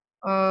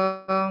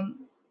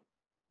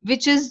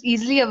 which is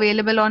easily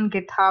available on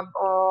GitHub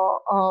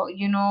or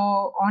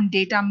on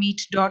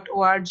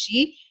datameet.org.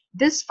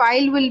 This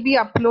file will be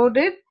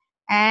uploaded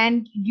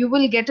and you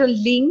will get a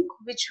link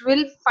which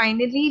will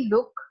finally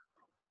look,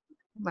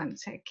 one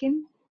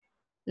second,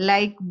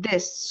 like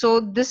this. So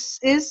this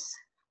is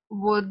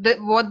what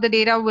the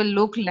data will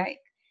look like.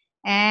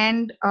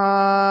 And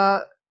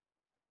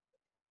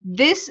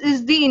this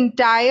is the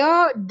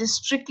entire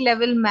district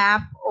level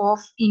map of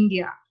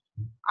India.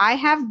 I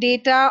have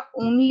data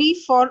only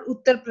for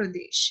Uttar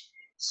Pradesh.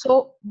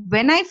 So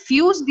when I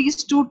fuse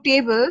these two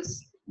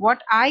tables,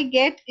 what I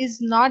get is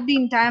not the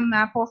entire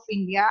map of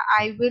India.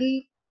 I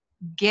will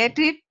get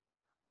it,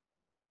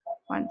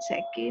 one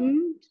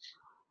second.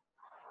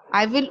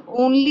 I will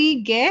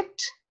only get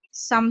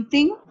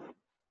something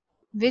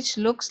which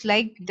looks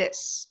like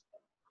this.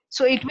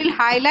 So it will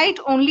highlight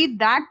only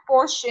that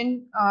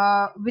portion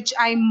which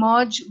I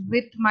merge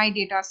with my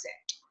data set.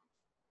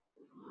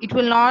 It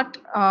will not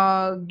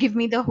give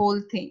me the whole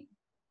thing.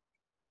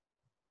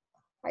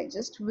 I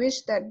just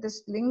wish that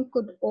this link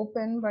could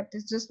open, but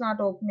it's just not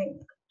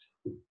opening.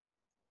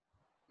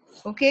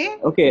 Okay.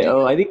 Okay.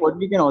 I think what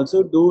we can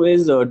also do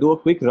is do a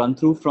quick run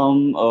through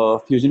from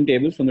Fusion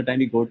tables from the time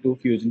we go to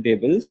Fusion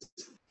tables.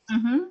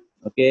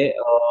 Okay.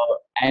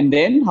 And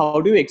then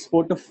how do you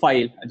export a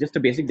file, just a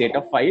basic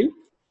data file,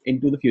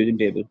 into the Fusion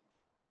table?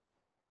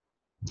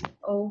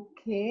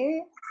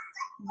 Okay.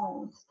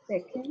 1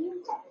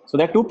 second. So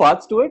there are two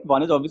parts to it.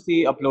 One is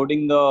obviously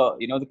uploading the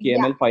the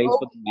KML files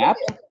for the maps.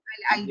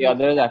 I'll The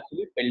other is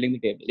actually building the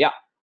table. Yeah.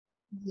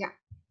 Yeah.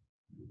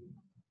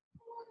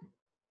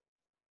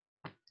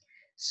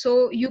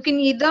 So you can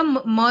either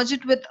merge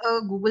it with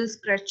a Google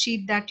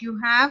spreadsheet that you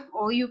have,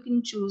 or you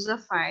can choose a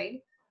file.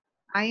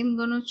 I am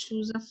going to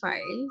choose a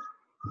file.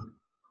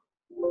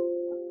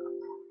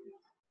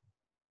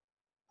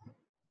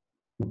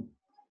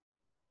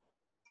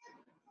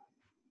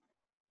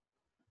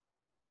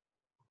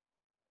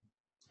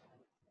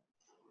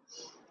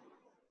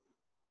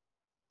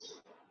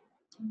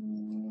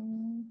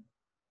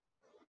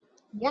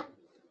 Yeah.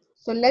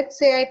 So let's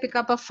say I pick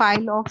up a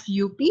file of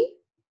UP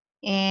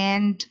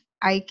and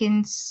I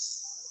can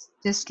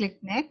just click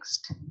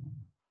next.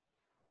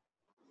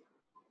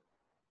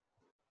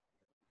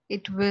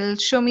 It will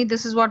show me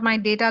this is what my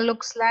data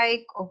looks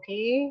like.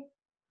 Okay.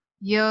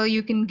 Here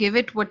you can give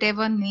it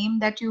whatever name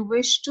that you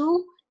wish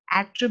to,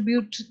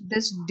 attribute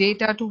this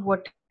data to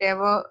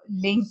whatever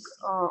link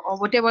or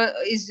whatever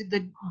is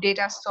the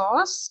data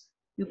source.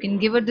 You can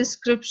give a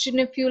description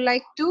if you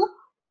like to,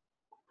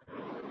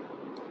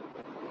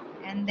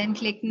 and then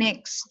click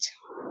next.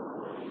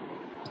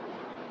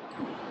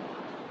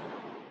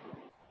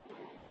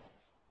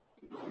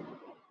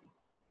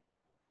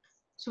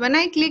 So when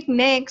I click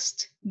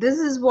next, this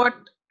is what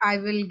I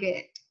will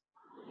get.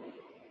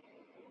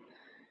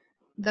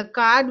 The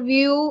card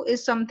view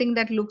is something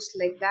that looks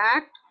like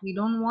that. We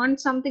don't want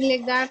something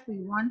like that. We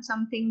want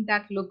something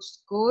that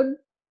looks good.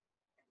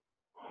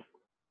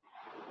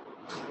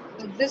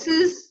 So this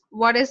is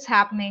what is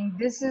happening.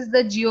 This is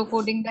the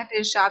geocoding that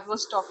Irshad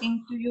was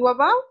talking to you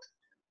about.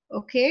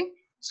 Okay.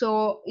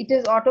 So it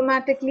is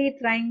automatically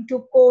trying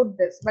to code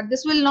this, but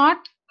this will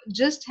not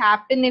just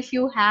happen if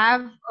you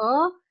have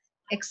a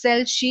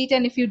Excel sheet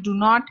and if you do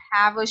not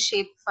have a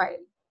shape file.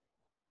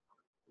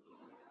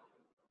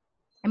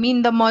 I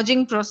mean the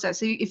merging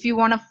process, if you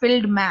want a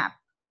filled map,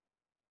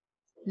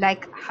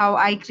 like how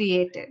I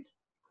created.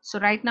 So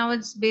right now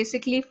it's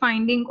basically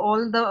finding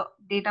all the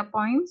data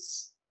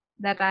points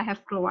that I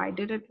have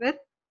provided it with.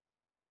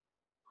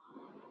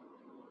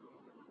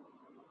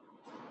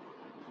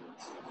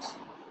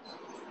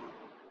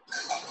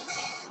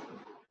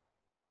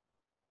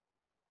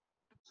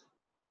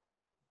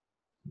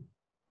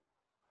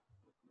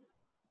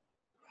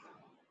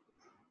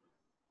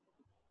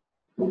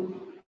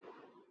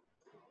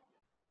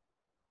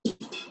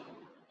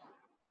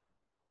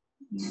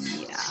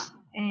 Yeah,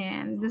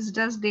 and this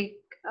does take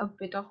a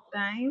bit of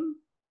time.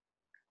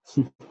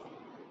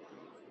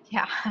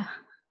 Yeah.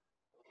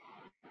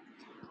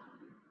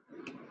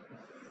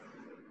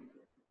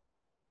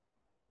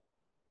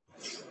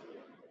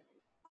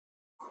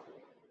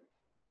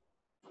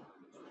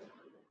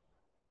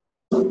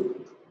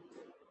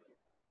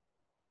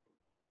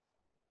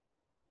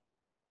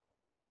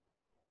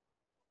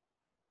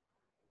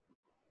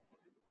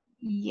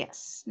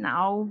 Yes,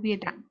 now we are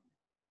done.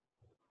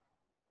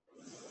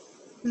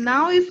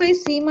 Now if I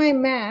see my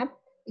map,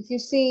 if you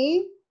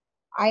see,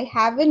 I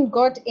haven't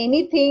got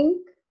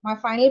anything. My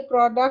final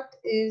product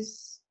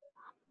is,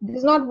 this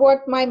is not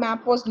what my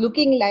map was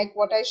looking like,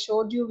 what I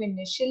showed you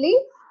initially.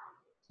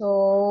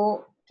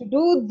 So to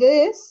do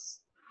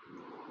this,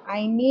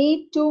 I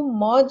need to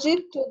merge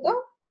it to the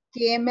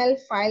KML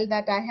file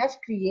that I have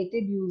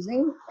created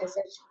using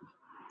SHP.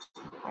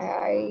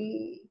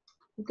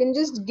 You can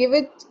just give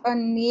it a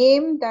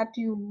name that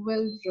you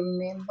will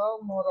remember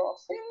more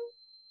often.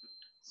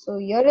 So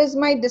here is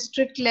my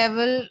district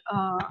level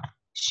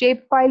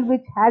shapefile,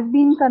 which has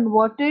been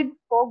converted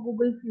for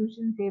Google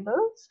Fusion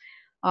tables.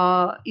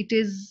 It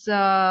is,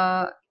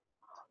 yeah.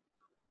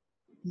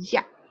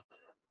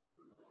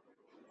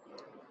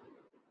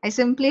 I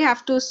simply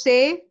have to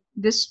say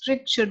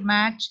district should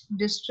match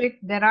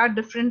district. There are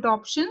different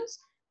options,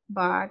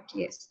 but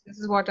yes, this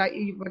is what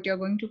you're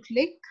going to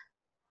click.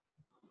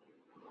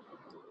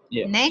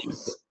 Yeah.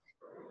 Next,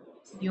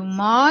 you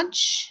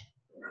merge,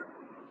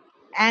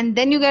 and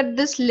then you get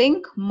this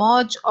link,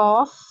 merge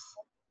of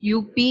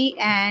UP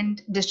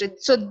and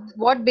district. So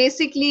what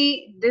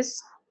basically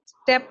this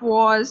step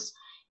was,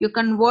 you're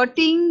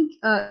merging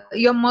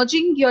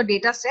your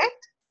data set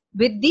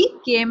with the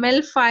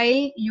KML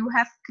file you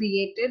have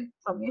created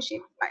from your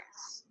shape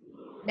files.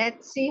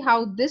 Let's see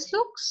how this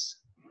looks.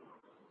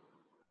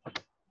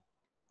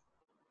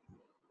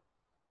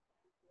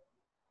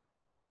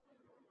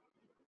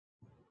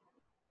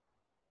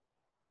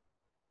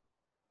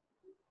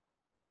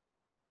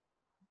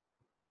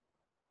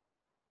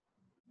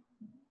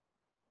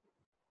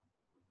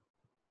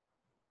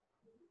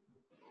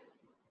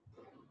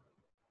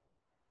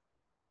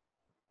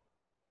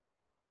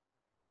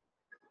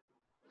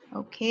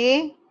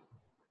 Okay.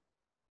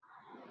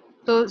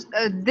 So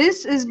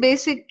this is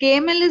basic.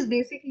 KML is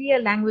basically a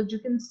language. You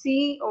can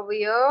see over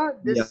here.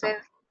 This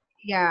says,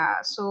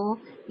 yeah. So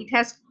it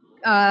has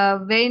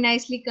very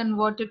nicely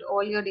converted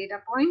all your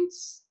data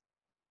points.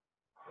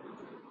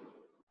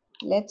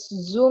 Let's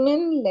zoom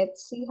in.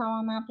 Let's see how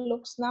our map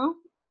looks now.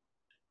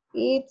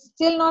 It's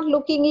still not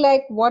looking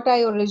like what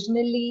I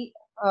originally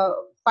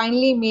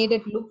finally made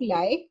it look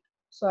like.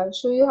 So I'll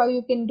show you how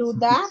you can do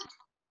that.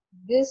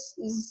 This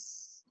is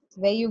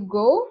where you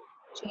go,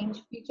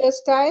 change feature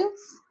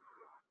styles,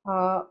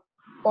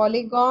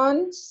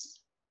 polygons,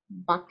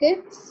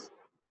 buckets.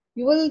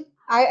 You will,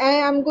 I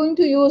am going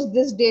to use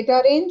this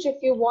data range.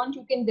 If you want,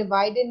 you can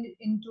divide it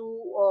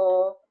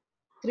into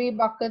 3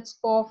 buckets,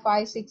 4,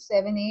 5, 6,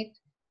 7, 8.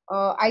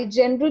 I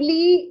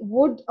generally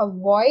would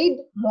avoid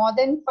more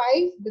than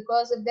 5,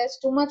 because if there's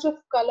too much of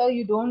color,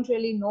 you don't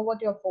really know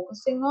what you're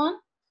focusing on.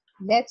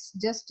 Let's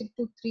just stick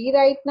to 3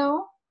 right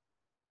now.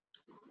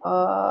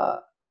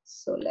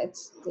 So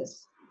let's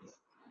just,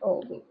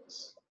 oh wait,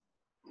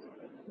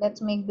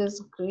 let's make this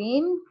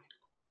green.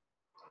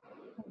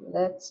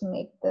 Let's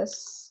make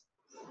this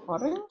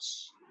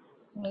orange.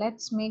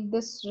 Let's make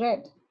this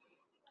red.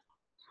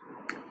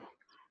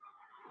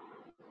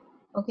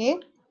 Okay,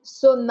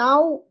 so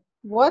now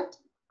what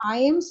I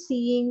am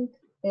seeing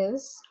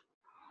is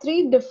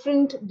 3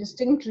 different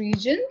distinct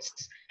regions.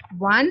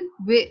 One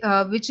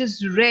which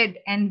is red,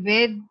 and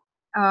where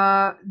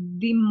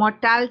the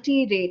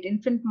mortality rate,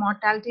 infant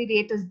mortality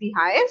rate, is the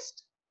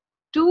highest.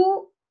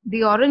 2,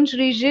 the orange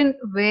region,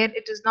 where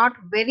it is not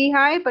very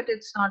high but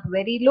it's not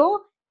very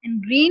low.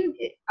 And green,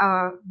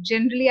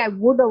 generally I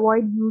would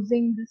avoid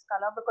using this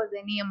color because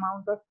any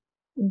amount of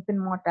infant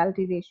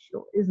mortality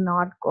ratio is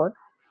not good.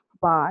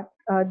 But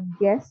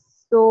yes,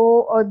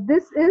 so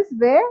this is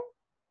where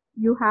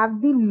you have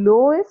the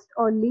lowest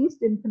or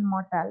least infant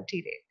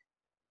mortality rate.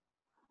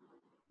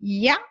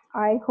 Yeah,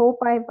 I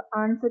hope I've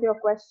answered your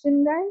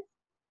question, guys.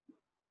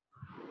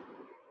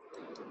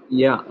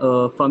 Yeah,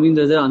 Famin,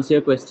 does that answer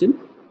your question?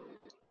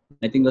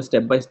 I think a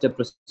step-by-step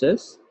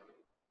process.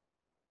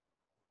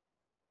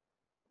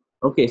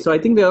 Okay, so I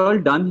think we're all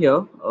done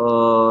here.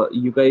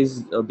 You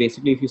guys,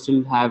 basically, if you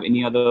still have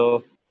any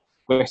other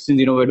questions,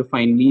 you know where to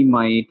find me.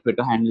 My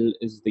Twitter handle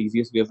is the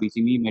easiest way of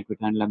reaching me. My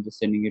Twitter handle, I'm just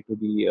sending it to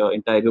the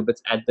entire group.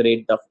 It's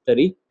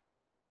 @Daftari.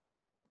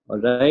 All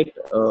right.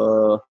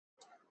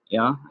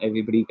 Yeah,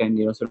 everybody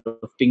can sort of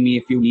ping me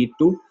if you need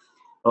to.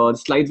 The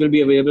slides will be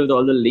available with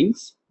all the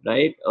links,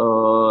 right?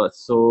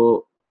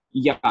 So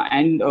yeah,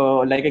 and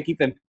like I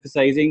keep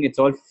emphasizing, it's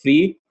all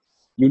free.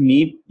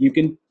 You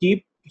can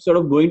keep sort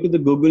of going to the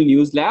Google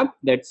News Lab.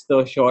 That's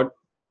the short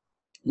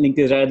link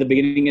is right at the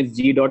beginning. It's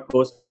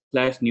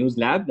g.co/news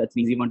lab. That's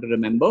an easy one to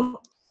remember.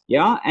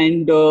 Yeah,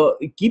 and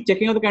keep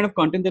checking out the kind of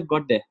content they've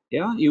got there.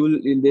 Yeah,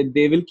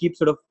 they will keep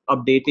sort of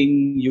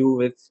updating you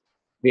with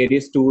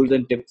various tools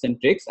and tips and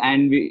tricks.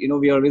 And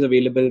we are always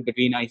available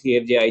between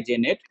ICFJ,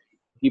 IJNet.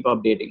 Keep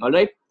updating. All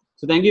right.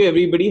 So thank you,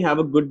 everybody. Have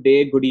a good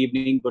day, good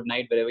evening, good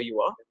night, wherever you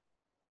are.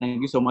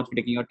 Thank you so much for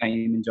taking your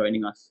time and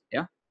joining us.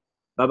 Yeah.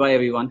 Bye bye,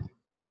 everyone.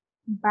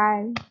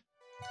 Bye.